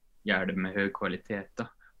 gjør det med høy kvalitet da.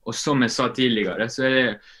 Og som jeg sa tidligere, så er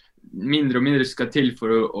det mindre og mindre skal til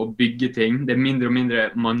for å bygge ting. Det er mindre og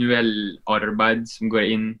mindre manuell arbeid som går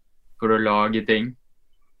inn for å lage ting.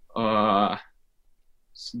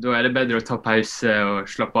 Så da det bedre å ta pause og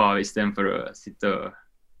slappe av I stedet for å sitte og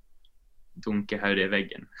dunke hodet I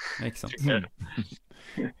veggen. Ikke sant?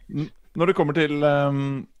 Når det kommer til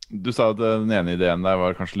du sa at den ene ideen der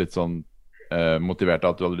var kanskje litt sånn motivert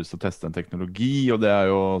av at du hadde lyst til å teste en teknologi, og det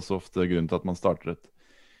jo så ofte grunnen til at man starter et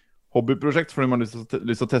hobbyprosjekt fordi man har lyst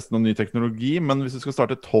til å teste noen ny teknologi. Men hvis du skal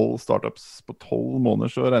starte 12 startups på 12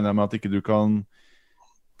 måneder, så regner jeg med at ikke du kan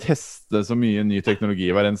teste så mye ny teknologi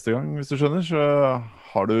hver eneste gang, hvis du skjønner. Så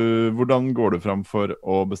hvordan går du fram for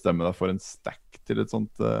å bestemme deg for en stack til et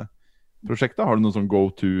sånt prosjekt da? Har du noen sånn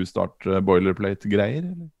go-to start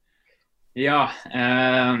boilerplate-greier? Ja,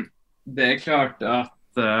 det klart at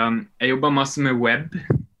jeg jobber masse med web,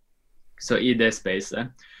 så I det spacet.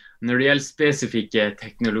 Når det gjelder spesifikke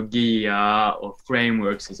teknologier og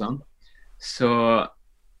frameworks og sånn, så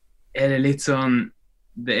det litt sånn,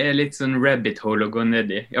 det litt sånn rabbit hole å gå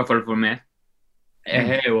ned I hvert fall for meg. Jeg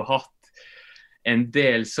har jo hatt en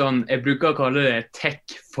del sånn, jeg bruker å kalle det tech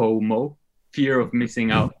FOMO, fear of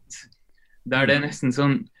missing out, der det nesten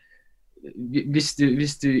sånn, hvis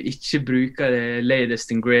du ikke bruker det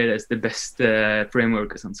latest and greatest, det beste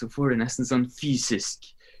framework og sånn, så får du nesten sånn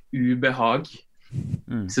fysisk ubehag.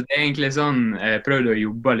 Så det egentlig sånn, jeg prøvde å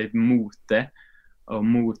jobbe litt mot det, og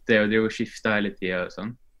drive og skifte hele tiden og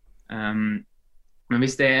sånn. Men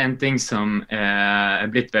hvis det en ting som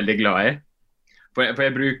jeg blitt veldig glad I, for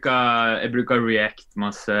jeg bruker React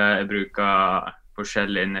masse, jeg bruker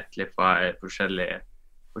forskjellige Netlify,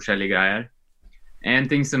 forskjellige greier. En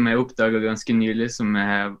ting som jeg oppdaget ganske nylig, som jeg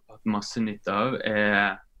har hatt masse nytte av,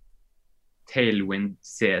 Tailwind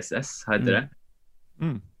CSS, heter det.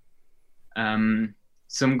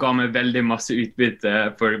 Som ga meg veldig masse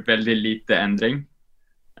utbytte for veldig lite endring.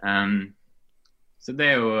 Så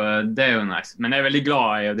det jo nice. Men jeg veldig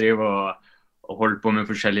glad I å drive og holde på med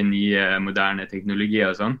forskjellige nye, moderne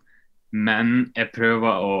teknologier og sånn. Men jeg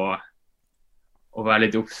prøver å være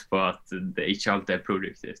litt obs på at det ikke alltid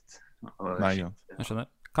produktivt. Nei, ja. Jeg skjønner.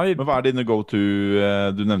 Men hva dine go-to,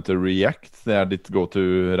 du nevnte React, det ditt go-to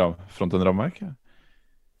front-end-rammeverk?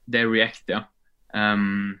 Det React, ja.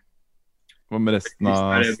 Hva med resten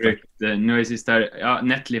av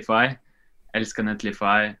Netlify. Jeg elsker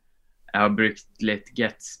Netlify. Jeg har brukt litt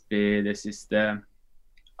Gatsby det siste.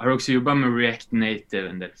 Jeg har også jobbet med React Native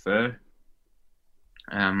en del før.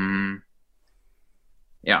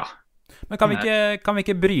 Ja. Men kan vi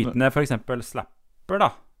ikke bryte ned for eksempel Slapper da?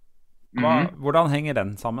 Hvordan henger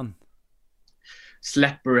den sammen?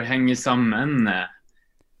 Slapper henger sammen.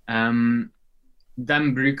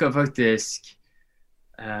 Den bruker faktisk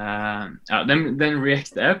den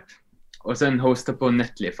React-app, og så den hoster på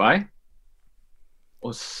Netlify,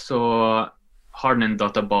 og så har den en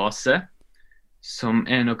database som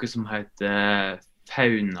noe som heter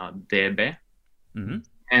FaunaDB.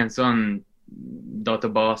 En sånn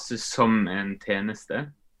database som en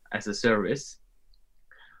tjeneste, as a service,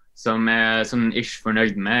 som sånn ish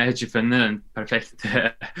fornøyd med. Jeg har ikke funnet den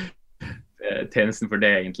perfekte tjenesten for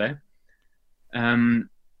det, egentlig.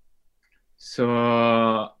 Så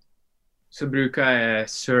bruker jeg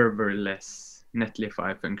serverless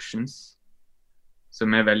Netlify functions,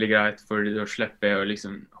 som veldig greit, for da slipper jeg å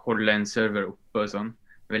liksom holde en server oppe og sånn.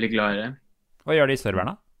 Veldig glad I det. Hva gjør de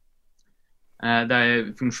serverne? De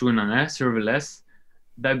funksjonene, serverless,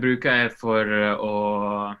 de bruker jeg for å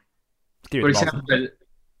for eksempel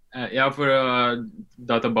for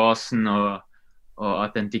databasen og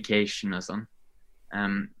authentication og sånn.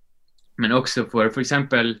 Men også for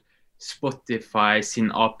eksempel Spotify sin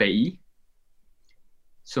API,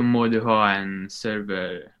 så må du ha en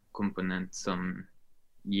serverkomponent som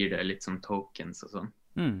gir deg litt sånn tokens og sånn.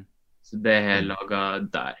 Så det har jeg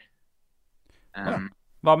laget der.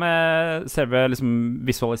 Hva med selve liksom,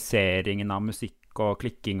 visualiseringen av musikk og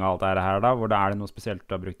klikking og alt det her da? Hvor det noe spesielt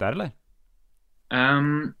du har brukt der, eller?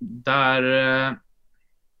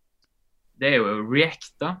 Det jo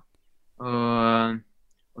React da,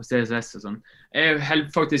 og CSS og sånn. Jeg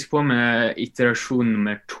holder faktisk på med iterasjon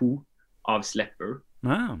nummer 2 av Slapper,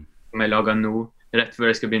 som jeg lager nå, rett før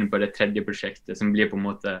jeg skal begynne på det 3. prosjektet, som blir på en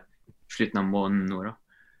måte slutten av måneden nå da.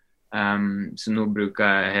 Så nå bruker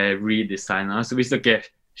jeg redesignet, så hvis dere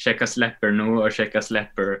sjekker Slapper nå og sjekker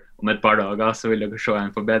Slapper om et par dager, så vil dere se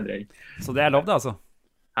en forbedring. Så det lov det altså?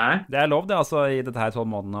 Hæ? Det lov det altså I dette her 12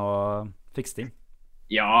 månedene å fikse ting?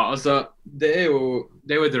 Ja, altså, det jo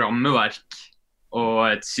et rammeverk og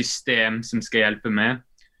et system som skal hjelpe med.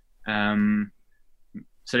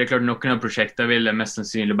 Så det klart noen av prosjektene vil jeg mest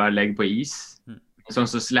sannsynlig bare legge på is. Sånn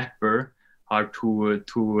som Slapper har to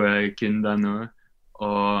kunder nå,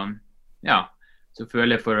 og ja, så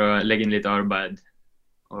føler jeg for å legge inn litt arbeid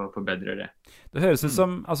og forbedre det. Det høres ut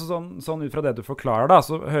som, altså sånn ut fra det du forklarer da,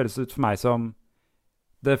 så høres det ut for meg som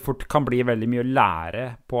det fort kan bli veldig mye å lære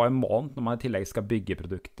på en måned når man i tillegg skal bygge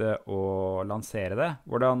produktet og lansere det.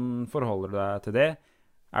 Hvordan forholder du deg til det?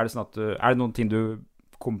 Er det sånn at er det noen ting du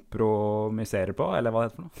kompromisserer på, eller hva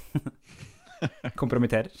det heter for noe?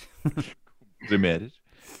 Kompromitterer? Komprimerer.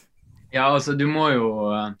 Ja, altså du må jo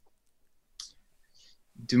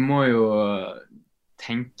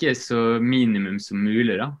tenke så minimum som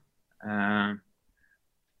mulig da.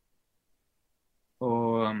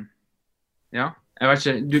 Og ja, jeg vet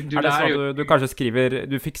ikke, du er det lærer sånn jo... at du kanskje skriver,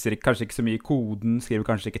 du fikser kanskje ikke så mye i koden, skriver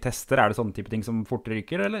kanskje ikke tester, er det sånne type ting som fort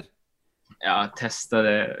ryker, eller? Ja, tester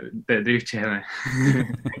det ryker jeg med.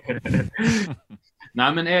 Nei,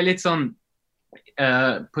 men jeg er litt sånn,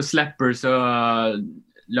 på Slapper så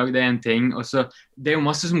lagde jeg en ting, og så, det er jo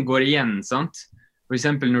masse som går igjen, sant? For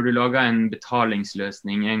eksempel når du lager en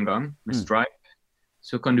betalingsløsning en gang med Stripe,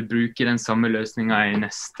 så kan du bruke den samme løsningen i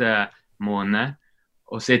neste måned,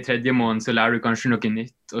 og så i tredje måned så lærer du kanskje noe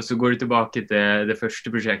nytt, og så går du tilbake til det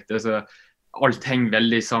første prosjektet, så alt henger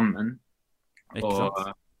veldig sammen. Ikke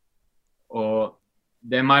sant? Og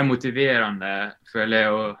det er mer motiverende, føler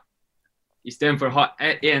jeg, og i stedet for å ha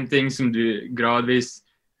en ting som du gradvis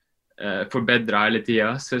forbedrer hele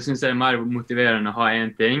tiden, så synes jeg det er mer motiverende å ha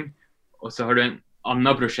en ting, og så har du en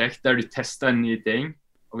annen prosjekt der du tester en ny ting,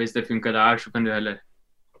 og hvis det funker der, så kan du heller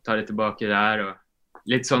ta det tilbake der, og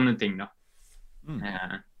litt sånne ting da.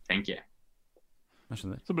 Tenker jeg. Jeg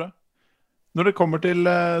skjønner. Så bra. Når det kommer til,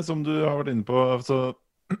 som du har vært inne på, så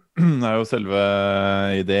er jo selve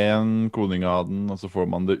ideen, koding av den, og så får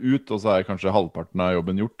man det ut, og så er kanskje halvparten av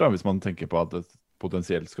jobben gjort da, hvis man tenker på at det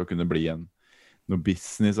potensielt skal kunne bli noe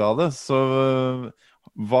business av det. Så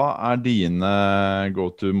hva er dine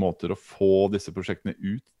go-to-måter å få disse prosjektene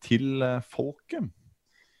ut til folket?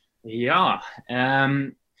 Ja,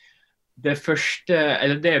 det første,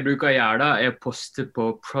 eller det jeg bruker å gjøre da, er å poste på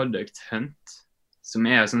Product Hunt, som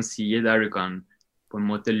er en sånn side der du kan på en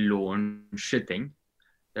måte launche ting,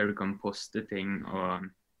 der du kan poste ting og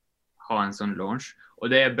ha en sånn launch.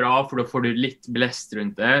 Og det er bra, for da får du litt blest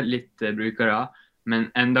rundt det, litt brukere,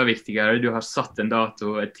 men enda viktigere, du har satt en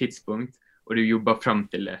dato, et tidspunkt, og du jobber frem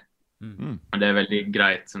til det. Og det er veldig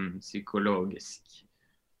greit, sånn psykologisk.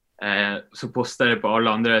 Så poster jeg på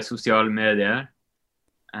alle andre sosiale medier,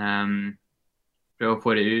 prøve å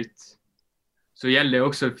få det ut. Så gjelder det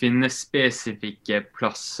også å finne spesifikke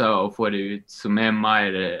plasser å få det ut som er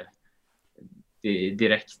mer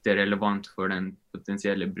direkte relevant for den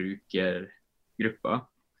potensielle brukergruppa.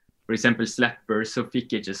 For eksempel Slapper så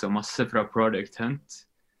fikk jeg ikke så masse fra Product Hunt.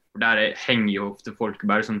 For der henger jo ofte folk,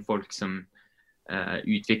 bare sånn folk som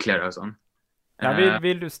utviklere og sånn. Ja,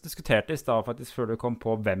 vi diskuterte i sted faktisk før du kom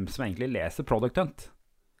på hvem som egentlig leser Product Hunt.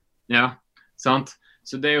 Ja, sant.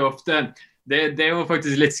 Så det er jo ofte, det er jo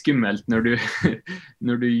faktisk litt skummelt når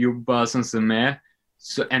du jobber sånn som meg,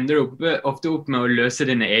 så ender du ofte opp med å løse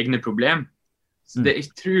dine egne problem. Så det er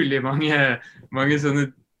utrolig mange sånne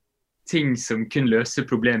ting som kun løser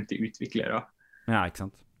problem til utviklere. Ja, ikke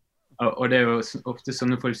sant. Og det er jo ofte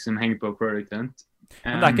sånne folk som henger på Product Hunt.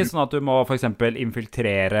 Men det er ikke sånn at du må for eksempel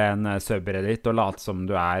infiltrere en subreddit og late som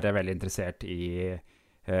du er veldig interessert i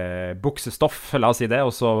buksestoff, la oss si det,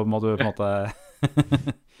 og så må du på en måte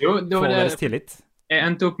jo, få deres tillit. Jeg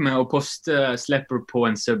endte opp med å poste Slapper på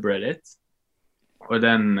en subreddit, og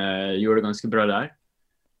den gjorde det ganske bra der.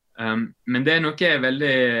 Men det er noe jeg er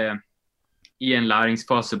veldig i en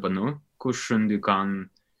læringsfase på nå, hvordan du kan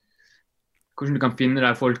finne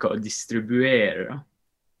de folka og distribuere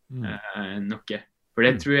noe. For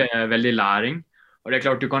det tror jeg er veldig læring. Og det er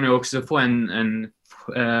klart, du kan jo også få en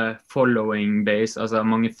following base, altså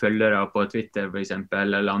mange følgere på Twitter for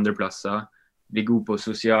eksempel, eller andre plasser. Bli god på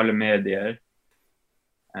sosiale medier.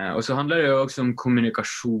 Og så handler det jo også om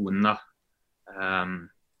kommunikasjon da.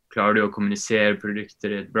 Klarer du å kommunisere produkter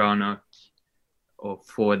ditt bra nok, og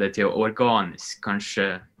få det til å organisk kanskje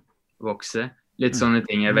vokse? Litt sånne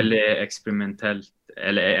ting er veldig eksperimentelt,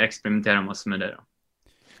 eller jeg eksperimenterer masse med det da.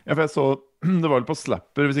 Ja, for jeg så, det var vel på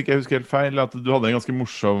Slapper, hvis ikke jeg husker helt feil, at du hadde en ganske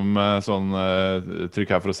morsom sånn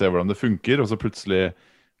trykk her for å se hvordan det funker, og så plutselig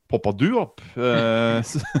poppet du opp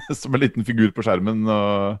som en liten figur på skjermen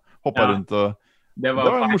og hoppet rundt. Og det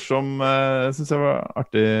var morsom, synes jeg var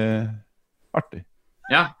artig.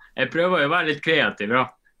 Ja, jeg prøver jo å være litt kreativ da,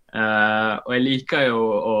 og jeg liker jo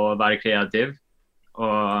å være kreativ,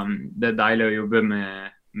 og det er deilig å jobbe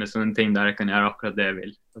med sånne ting der jeg kan gjøre akkurat det jeg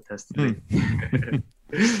vil, og teste ting.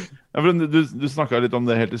 Ja, du snakket litt om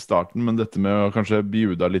det helt i starten, men dette med å kanskje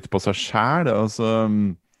bjuda litt på seg selv, altså,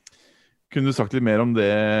 Kunne du sagt litt mer om det,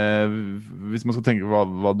 hvis man skal tenke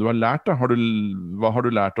hva du har lært da? Hva har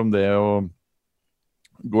du lært om det å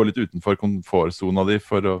gå litt utenfor komfortzona di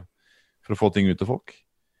for å få ting ut til folk?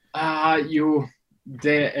 Jo,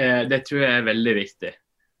 det tror jeg veldig viktig.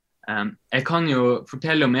 Jeg kan jo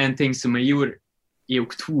fortelle om en ting som jeg gjorde i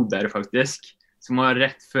oktober faktisk, som var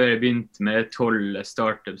rett før jeg begynte med 12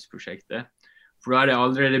 startups-prosjektet. For da hadde jeg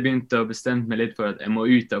allerede begynt å bestemme meg litt for at jeg må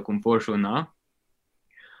ut av komfortzona.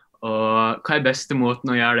 Og hva beste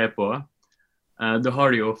måten å gjøre det på? Da har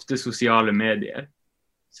du jo ofte sosiale medier.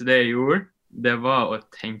 Så det jeg gjorde, det var å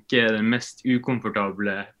tenke den mest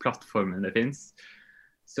ukomfortable plattformen det finnes.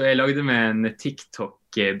 Så jeg lagde meg en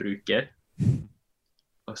TikTok-bruker.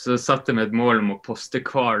 Og så satte jeg meg et mål om å poste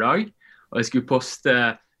hver dag. Og jeg skulle poste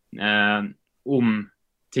om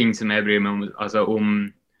ting som jeg bryr meg om. Altså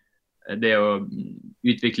om det å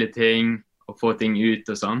utvikle ting og få ting ut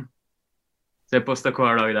og sånn. Så jeg postet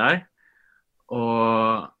hver dag der.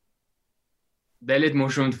 Og det litt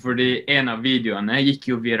morsomt fordi en av videoene gikk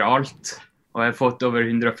jo viralt. Og jeg har fått over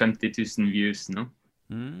 150 000 views nå.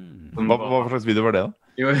 Hva slags video var det da?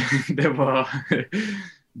 Jo,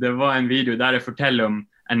 det var en video der jeg forteller om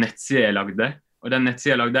en nettside jeg lagde. Og den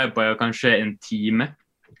nettsiden jeg lagde på kanskje en time.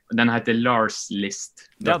 Og den heter Lars List.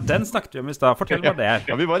 Ja, den snakket vi om i sted. Fortell hva det er.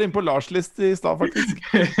 Ja, vi var inne på Lars List i sted faktisk.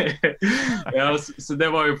 Ja, så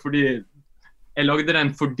det var jo fordi jeg lagde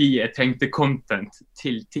den fordi jeg trengte content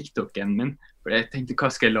til TikToken min. For jeg tenkte,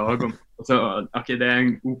 hva skal jeg lage om? Og så, ok, det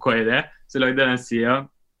en ok idé. Så lagde jeg den siden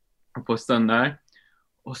og postet den der.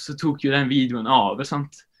 Og så tok jo den videoen av,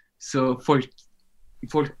 sant? Så folk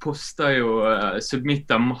postet jo,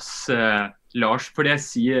 submittet masse Lars, for det jeg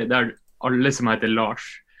sier, der alle som heter Lars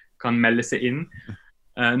kan melde seg inn.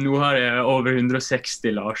 Nå har jeg over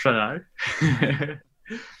 160 Larser der.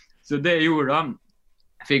 Så det jeg gjorde da,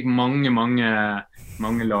 jeg fikk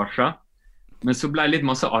mange Larser. Men så ble det litt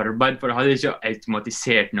masse arbeid, for jeg hadde ikke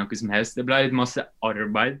automatisert noe som helst. Det ble litt masse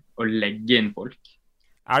arbeid å legge inn folk.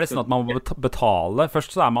 Er det sånn at man må betale?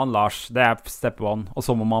 Først så er man Lars, det er step one, og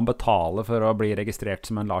så må man betale for å bli registrert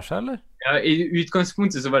som en Lars, eller? Ja, i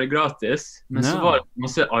utgangspunktet så var det gratis, men så var det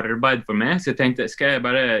masse arbeid for meg, så jeg tenkte, skal jeg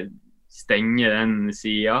bare stenge den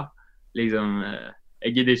siden? Liksom,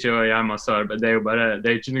 jeg gidder ikke å gjøre masse arbeid, det er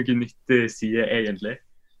jo ikke noe nyttig side egentlig.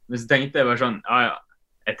 Men så tenkte jeg bare sånn, ja,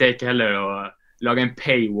 jeg tenker heller å lage en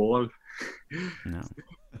paywall. Ja.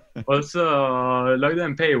 Og så lagde jeg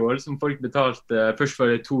en paywall som folk betalte. Først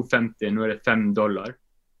var det $2,50, nå er det $5.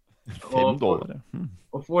 $5, ja.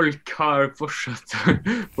 Og folk har fortsatt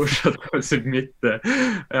å submitte.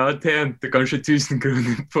 Jeg har tjent kanskje 1000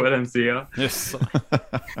 kroner på den siden. Yes.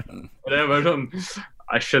 Og det er bare sånn,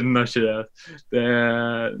 jeg skjønner ikke det.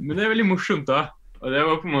 Men det er veldig morsomt da. Og det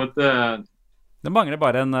var på en måte... Det mangler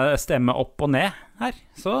bare en stemme opp og ned her,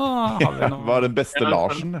 så har vi noe... Hva er den beste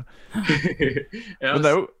Larsen? Ja, men det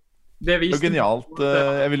er jo genialt.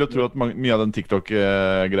 Jeg vil jo tro at mye av den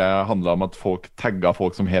TikTok-greia handlet om at folk tagget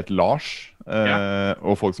folk som het Lars,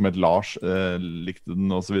 og folk som het Lars likte den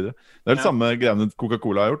og så videre. Det er det samme greiene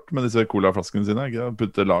Coca-Cola har gjort med disse colaflaskene sine.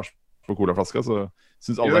 Putte Lars på colaflaska, så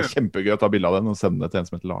synes alle det er kjempegøy å ta bilde av den og sende det til en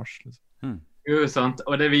som heter Lars. Liksom. Jo, sant.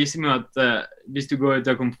 Og det viser meg at hvis du går ut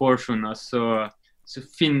av komfortzona, så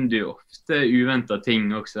finner du ofte uventet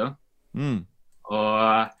ting også.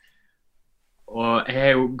 Og jeg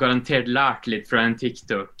har jo garantert lært litt fra en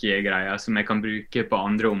TikTok-greia som jeg kan bruke på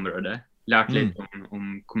andre områder. Lært litt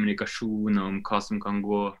om kommunikasjon, om hva som kan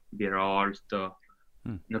gå viralt, og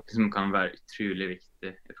noe som kan være utrolig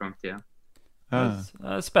viktig i fremtiden.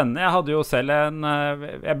 Spennende. Jeg hadde jo selv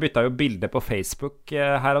jeg bytta jo bilde på Facebook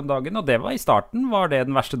her om dagen, og det var i starten var det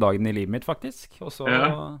den verste dagen i livet mitt faktisk. Og så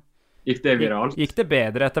gikk det viralt. Gikk det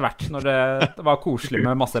bedre etter hvert når det var koselig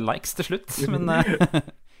med masse likes til slutt. Men,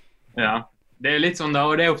 ja, det er litt sånn da,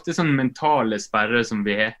 og det er ofte sånne mentale sperrer som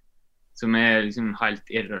vi har, som er liksom helt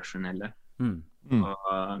irrasjonelle. Og,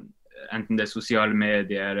 enten det er sosiale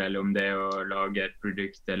medier, eller om det er å lage et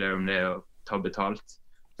produkt, eller om det er å ta betalt.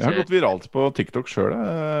 Jeg har gått viralt på TikTok selv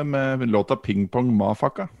med låta Ping Pong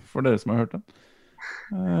Mafaka, for dere som har hørt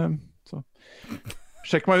den. Så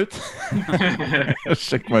sjekk meg ut.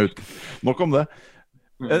 Sjekk meg ut. Nok om det.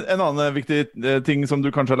 En annen viktig ting som du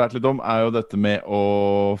kanskje har lært litt om, er jo dette med å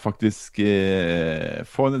faktisk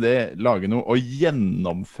få en idé, lage noe og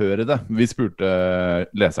gjennomføre det. Vi spurte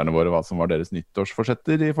leserne våre hva som var deres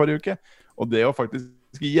nyttårsforsetter i forrige uke, og det å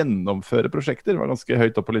faktisk gjennomføre prosjekter var ganske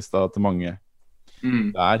høyt opp på lista til mange.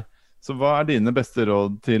 Der. Så hva er dine beste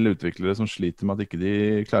råd til utviklere som sliter med at ikke de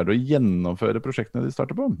klarer å gjennomføre prosjektene de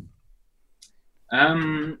starter på?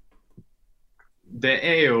 Det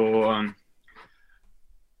er jo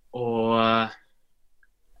å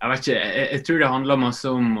Jeg vet ikke, jeg tror det handler masse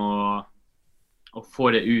om å få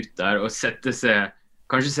det ut der, og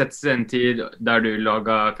kanskje sette seg en tid der du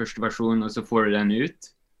lager første versjon, og så får du den ut.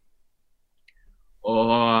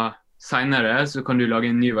 Og senere så kan du lage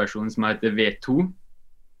en ny versjon som heter V2,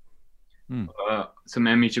 som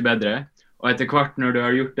mye bedre. Og etter hvert når du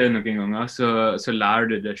har gjort det noen ganger, så lærer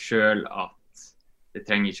du det selv at det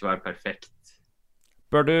trenger ikke være perfekt.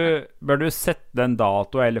 Bør du sette en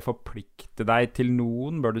dato eller forplikte deg til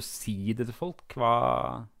noen? Bør du si det til folk?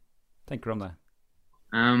 Hva tenker du om det?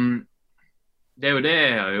 Det er jo det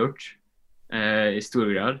jeg har gjort i stor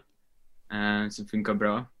grad, som funker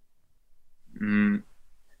bra.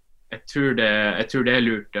 Jeg tror det er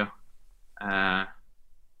lurt, ja.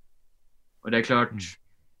 Og det er klart,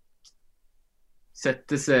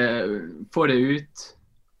 få det ut,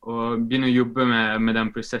 og begynne å jobbe med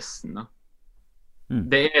den prosessen, da.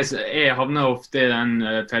 Jeg havner ofte i den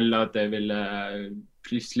fella at jeg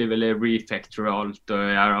plutselig ville refactore alt og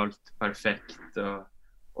gjøre alt perfekt og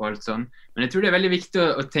alt sånn. Men jeg tror det er veldig viktig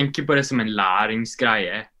å tenke på det som en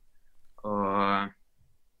læringsgreie og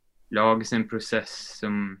lage seg en prosess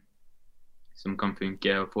som kan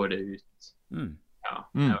funke og få det ut.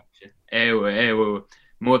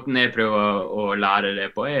 Måten jeg prøver å lære det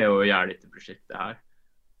på er å gjøre dette prosjektet her.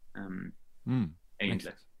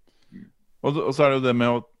 Egentlig. Og så er det jo det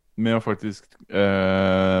med å faktisk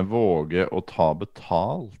våge å ta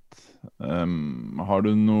betalt. Har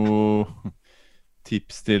du noe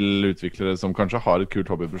tips til utviklere som kanskje har et kult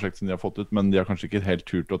hobbyprosjekt som de har fått ut, men de har kanskje ikke helt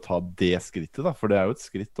turt å ta det skrittet, da? For det er jo et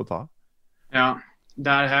skritt å ta. Ja,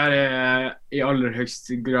 det her er i aller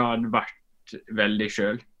høyeste grad vært veldig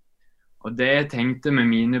selv. Og det jeg tenkte med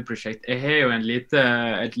mine prosjekt, jeg har jo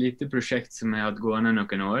et lite prosjekt som jeg har hatt gående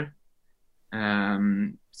noen år,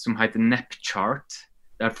 som heter NapChart,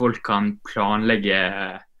 der folk kan planlegge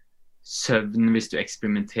søvn hvis du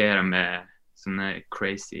eksperimenterer med sånne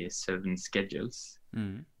crazy søvn schedules.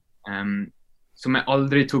 Som jeg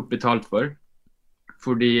aldri tok betalt for,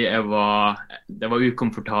 fordi det var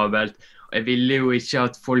ukomfortabelt. Og jeg ville jo ikke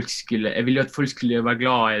at folk skulle være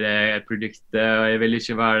glad i det produktet, og jeg ville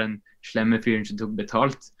ikke være den slemme fyren som tok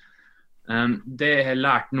betalt. Det jeg har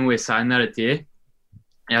lært nå i senere tid,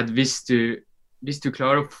 er at hvis du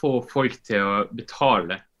klarer å få folk til å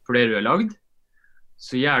betale for det du har lagd,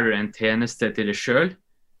 så gjør du en tjeneste til deg selv,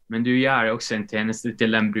 men du gjør også en tjeneste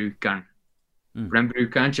til den brukeren. For den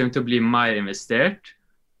brukeren kommer til å bli mer investert,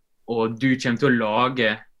 og du kommer til å lage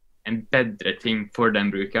en bedre ting for den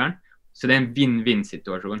brukeren. Så det er en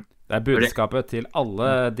vinn-vinn-situasjon. Det er budskapet til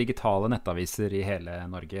alle digitale nettaviser i hele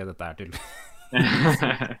Norge, dette er til.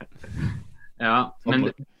 Ja, men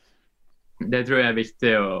det tror jeg er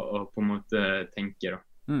viktig å på en måte tenke, da.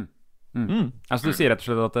 Altså du sier rett og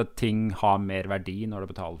slett at ting har mer verdi når du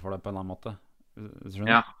betaler for det på en annen måte?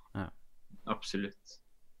 Ja, absolutt.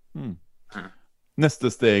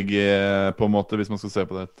 Neste steg på en måte, hvis man skal se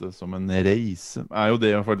på dette som en reise, er jo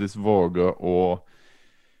det å faktisk våge å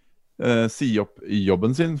si opp jobben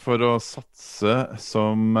sin for å satse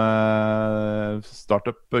som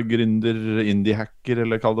startup, gründer, indie-hacker,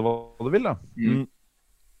 eller kall det hva du vil, da.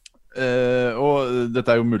 Og dette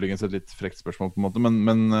er jo muligens et litt frekt spørsmål på en måte,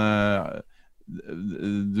 men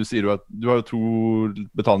du sier jo at du har jo 2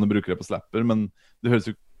 betalende brukere på Slapper, men det høres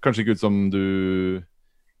jo kanskje ikke ut som du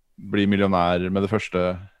blir millionær med det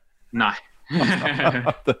første. Nei.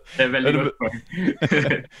 Det er veldig godt poeng.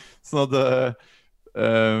 Sånn at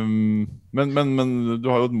men du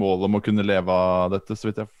har jo et mål om å kunne leve av dette, så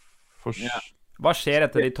vidt jeg forstår. Hva skjer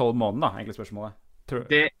etter de 12 månedene, da, egentlig spørsmålet?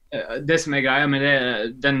 Det som er greia med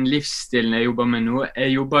den livsstilen jeg jobber med nå,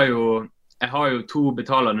 jeg har jo 2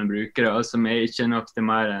 betalende brukere som er ikke nok til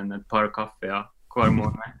mer enn et par kaffer hver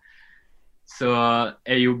måned. Så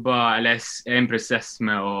jeg er i en prosess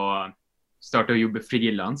med å starte å jobbe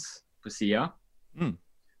frilans på siden.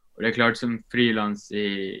 Og det er klart, som frilans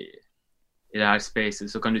i det her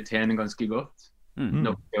spacet, så kan du tjene ganske godt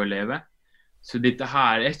nok til å leve. Så dette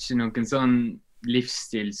her er ikke noen sånn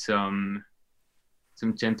livsstil som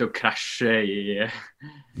kommer til å krasje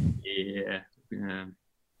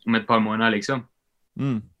om et par måneder, liksom.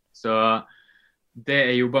 Så det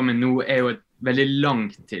jeg jobber med nå er jo et veldig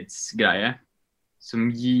langtidsgreie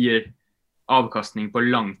som gir avkastning på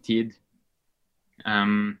lang tid.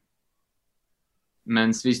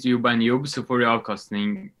 Mens hvis du jobber en jobb, så får du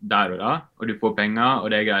avkastning der og da, og du får penger,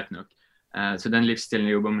 og det er greit nok. Så den livsstilen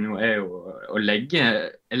jeg jobber med nå er jo å legge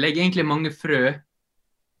egentlig mange frø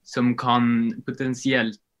som kan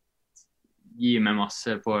potensielt gi meg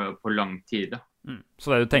masse på lang tid, da.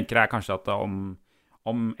 Så det du tenker er kanskje at om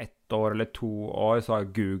 1 år eller 2 år så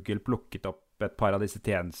har Google plukket opp kjøpe et par av disse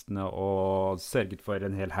tjenestene og sørget for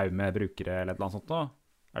en hel haug med brukere eller et eller annet sånt da?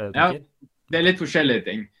 Det du tenker? Det litt forskjellige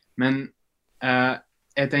ting. Men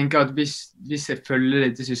jeg tenker at hvis jeg følger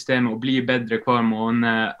dette systemet og blir bedre hver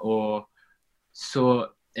måned, og så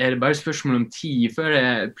det bare spørsmål om tid før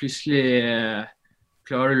jeg plutselig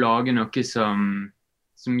klarer å lage noe som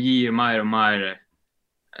gir mer og mer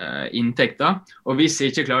inntekter. Og hvis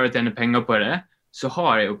jeg ikke klarer å tjene penger på det, så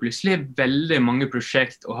har jeg jo plutselig veldig mange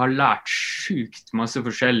prosjekt og har lært sykt masse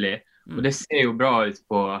forskjellig. Og det ser jo bra ut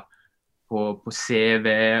på CV,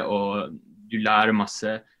 og du lærer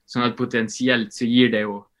masse. Sånn at potensielt så gir det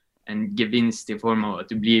jo en gevinst i form av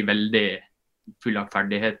at du blir veldig full av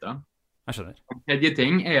ferdigheter. Jeg skjønner. Den tredje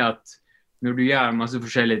ting at når du gjør masse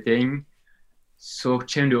forskjellige ting, så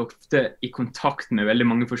kommer du ofte i kontakt med veldig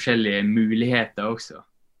mange forskjellige muligheter også.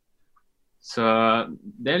 Så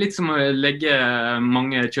det litt som å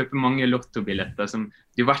kjøpe mange lottobilletter som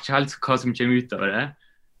du vet ikke helt hva som kommer ut av det,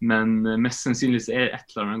 men mest sannsynlig så et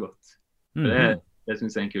eller annet godt. Det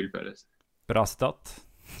synes jeg en kul følelse. Bra sitat.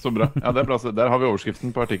 Så bra. Ja, det bra. Der har vi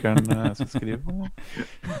overskriften på artikkelen jeg skal skrive.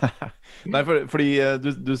 Nei, fordi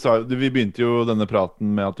vi begynte jo denne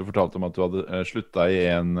praten med at du fortalte om at du hadde sluttet i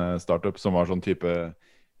en startup som var sånn type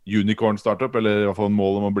unicorn startup, eller i hvert fall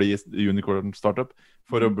mål om å bli unicorn startup,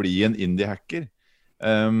 for å bli en indie-hacker.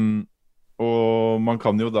 Og man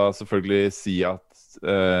kan jo da selvfølgelig si at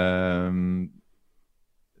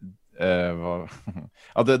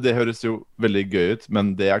det høres jo veldig gøy ut,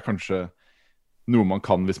 men det kanskje noe man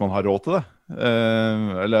kan hvis man har råd til det.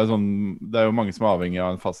 Eller sånn, det jo mange som er avhengig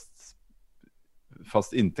av en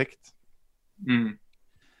fast inntekt.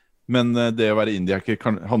 Men det å være indie-hacker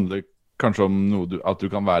handler kanskje om at du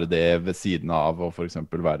kan være det ved siden av, og for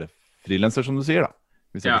eksempel være freelancer, som du sier da,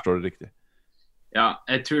 hvis jeg forstår det riktig. Ja,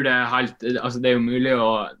 jeg tror det helt, altså det jo mulig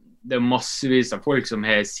det massevis av folk som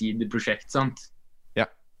har sideprosjekt, sant? Ja.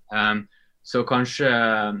 Så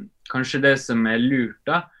kanskje det som lurt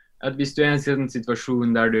da, at hvis du i en sånn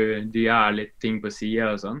situasjon der du gjør litt ting på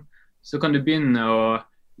siden og sånn, så kan du begynne å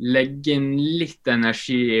legge inn litt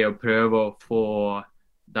energi i å prøve å få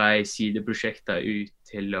de sideprosjektene ut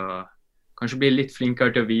til å kanskje bli litt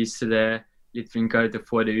flinkere til å vise det, litt flinkere til å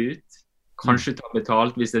få det ut. Kanskje ta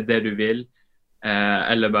betalt hvis det det du vil,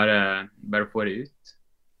 eller bare få det ut.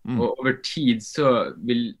 Og over tid så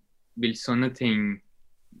vil sånne ting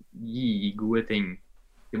gi gode ting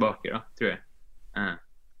tilbake da, tror jeg.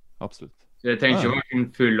 Absolutt. Så jeg trenger ikke være en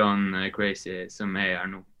full on crazy som jeg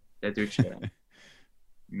nå. Det tror ikke jeg.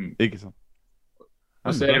 Ikke sant.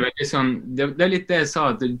 Og så det veldig sånn, det litt det jeg sa,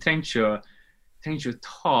 at du trenger ikke å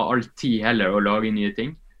ta all tid heller og lage nye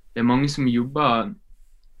ting. Det mange som jobber,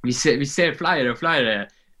 vi ser flere og flere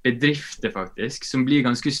bedrifter faktisk, som blir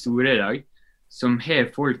ganske store i dag, som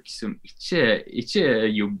har folk som ikke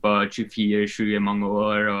jobber 24-7 i mange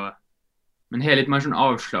år, men har litt mer sånn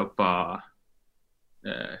avslappet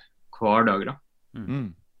hverdag da.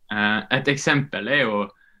 Et eksempel jo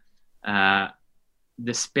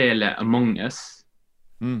det spillet Among Us,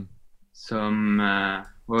 som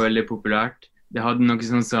var veldig populært. Det hadde noe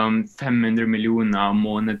sånn som 500 millioner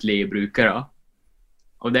månedlige brukere,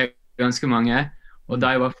 og det ganske mange, og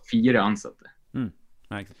de var 4 ansatte.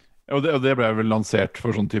 Og det ble vel lansert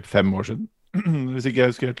for sånn typ 5 år siden, hvis ikke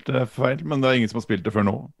jeg husker helt feil, men det ingen som har spilt det før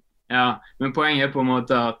nå. Ja, men poenget på en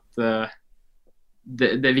måte at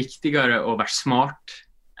det viktigere å være smart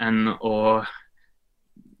enn å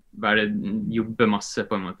jobbe masse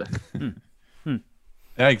på en måte.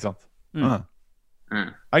 Ja, ikke sant?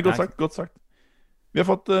 Godt sagt. Vi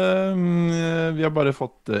har bare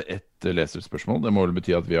fått ett leserspørsmål. Det må vel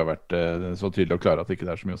bety at vi har vært så tydelige og klare at det ikke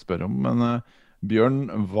er så mye å spørre om. Men Bjørn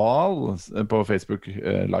Wahl på Facebook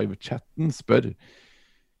live-chatten spør: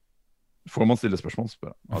 får man stille spørsmål?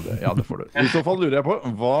 Ja, det får du. I så fall lurer jeg på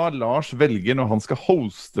hva Lars velger når han skal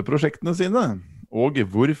hoste prosjektene sine, og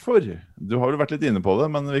hvorfor. Du har jo vært litt inne på det,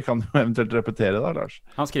 men vi kan jo eventuelt repetere det, Lars.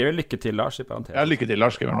 Han skriver lykke til, Lars, i parentes. Ja, lykke til,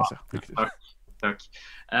 Lars, skriver han også. Takk.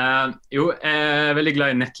 Jo, jeg veldig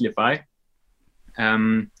glad i Netlify,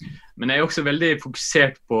 men jeg også veldig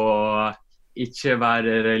fokusert på å ikke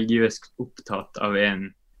være religiøst opptatt av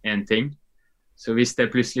en ting. Så hvis det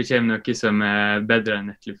plutselig kommer noe som bedre enn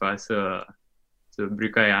Netlify, så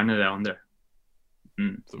bruker jeg gjerne det andre.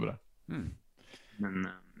 Så bra. Men,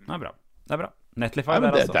 det er bra. Netlify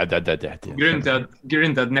altså. Grunnen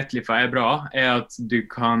til at Netlify bra, at det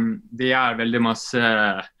gjør veldig masse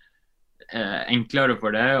enklere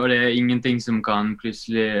for det, og det ingenting som kan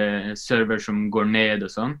plutselig server som går ned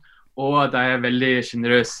og sånn. Og at de veldig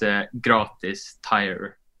generøse gratis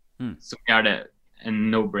tier, som gjør det en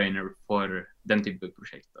no-brainer for den type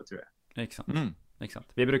prosjekter, tror jeg. Ikke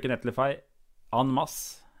sant. Vi bruker Netlify. en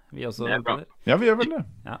masse. Vi også, ja, vi gjør vel det.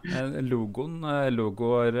 Ja,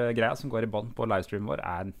 logoer-greia som går i bånd på livestreamen vår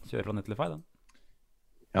kjører fra Netlify, den.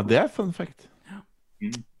 Ja, det fun fact. Ja.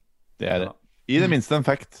 Det det. I det minste en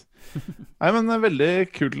fact. Nei, men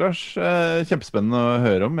veldig kult, Lars. Kjempespennende å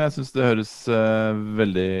høre om. Jeg synes det høres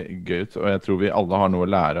veldig gøy ut, og jeg tror vi alle har noe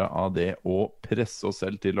å lære av det å presse oss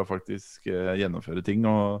selv til å faktisk gjennomføre ting,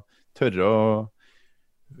 og tørre å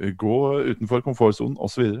gå utenfor komfortzonen, og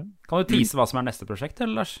så videre. Kan du tease hva som neste prosjekt,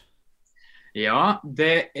 eller Lars? Ja,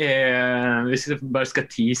 det hvis jeg bare skal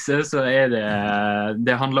tease, så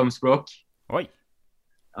det handler om språk. Oi.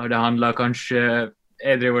 Og det handler kanskje,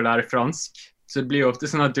 jeg driver og lærer fransk, så det blir jo ofte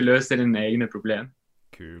sånn at du løser dine egne problem.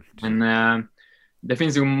 Kult. Men det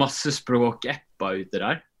finnes jo masse språkapper ute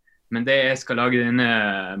der, men det jeg skal lage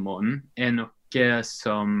denne måneden noe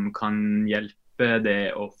som kan hjelpe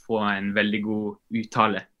det å få en veldig god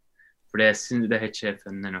uttale. For det har ikke jeg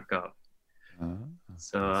funnet noe av.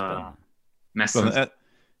 Så mest sannsynlig.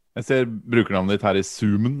 Jeg ser brukernavnet ditt her i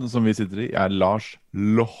Zoomen som vi sitter i, Lars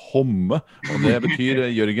Lohomme. Og det betyr,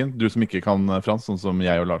 Jørgen, du som ikke kan fransk, sånn som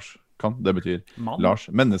jeg og Lars kan, det betyr Lars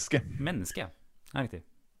Menneske. Menneske, ja, riktig.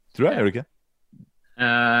 Tror jeg, gjør du ikke?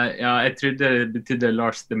 Ja, jeg trodde det betydde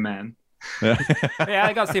Lars the Man.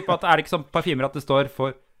 Jeg kan si på at det ikke sånn parfymer at det står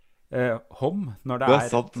for hom når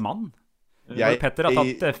det mann? Petter har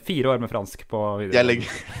tatt 4 år med fransk på video. Jeg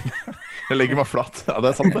legger meg flat. Ja,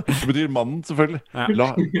 det sant det. Det betyr mannen, selvfølgelig. Ja.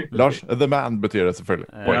 Lars, the man betyr det selvfølgelig.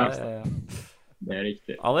 Ja. Det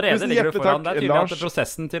riktig. Allerede ligger du foran. Det tydelig at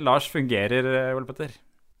prosessen til Lars fungerer, Ole Petter.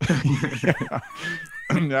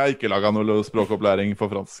 Jeg har ikke laget noe språkopplæring for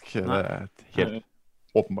fransk. Det helt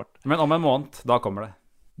åpenbart. Men om en måned, da kommer det.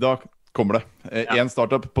 Da kommer det. En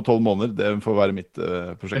startup på 12 måneder, det får være mitt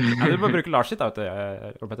prosjekt. Ja, du må bruke Lars sitt, Ole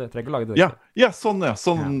Petter. Trenger ikke lage det. Ja, sånn.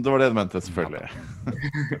 Det var det jeg mente, selvfølgelig.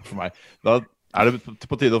 For meg. Da det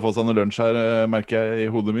på tide å få seg noe lunsj her, merker jeg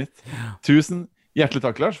i hodet mitt. Tusen hjertelig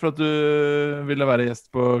takk, Lars, for at du ville være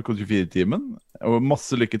gjest på Kode24-timen. Og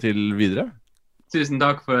masse lykke til videre. Tusen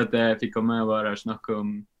takk for at jeg fikk komme og bare snakke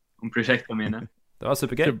om prosjektene mine. Det var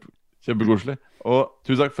supergøy. Kjempekoselig. Og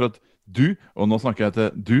tusen takk for at du, og nå snakker jeg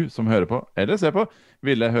til du som hører på, eller ser på,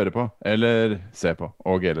 ville høre på, eller se på,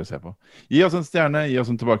 eller se på. Gi oss en stjerne, gi oss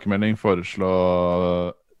en tilbakemelding, foreslå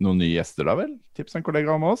noen nye gjester da vel. Tips en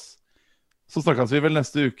kollega om oss. Så snakkes vi vel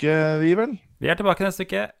neste uke, vi vel? Vi tilbake neste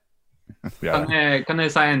uke. Kan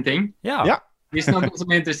jeg si en ting? Ja. Hvis noen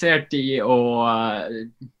som interessert i å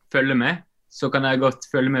følge med, så kan jeg godt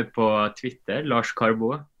følge med på Twitter, Lars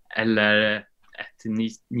Karbø, eller et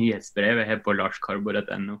nyhetsbrev her på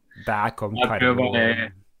larskarbø.no. Der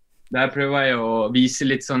prøver jeg å vise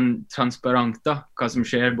litt sånn transparent da, hva som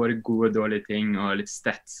skjer, både gode og dårlige ting, og litt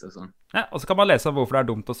stats og sånn. Ja, og så kan man lese om hvorfor det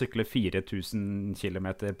dumt å sykle 4000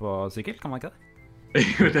 kilometer på sykkel, kan man ikke det?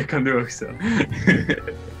 Jo, det kan du også.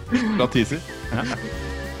 Bra teaser. Ja.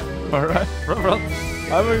 All right. Bra.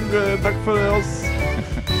 Takk for oss.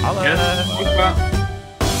 Ha det. Yes.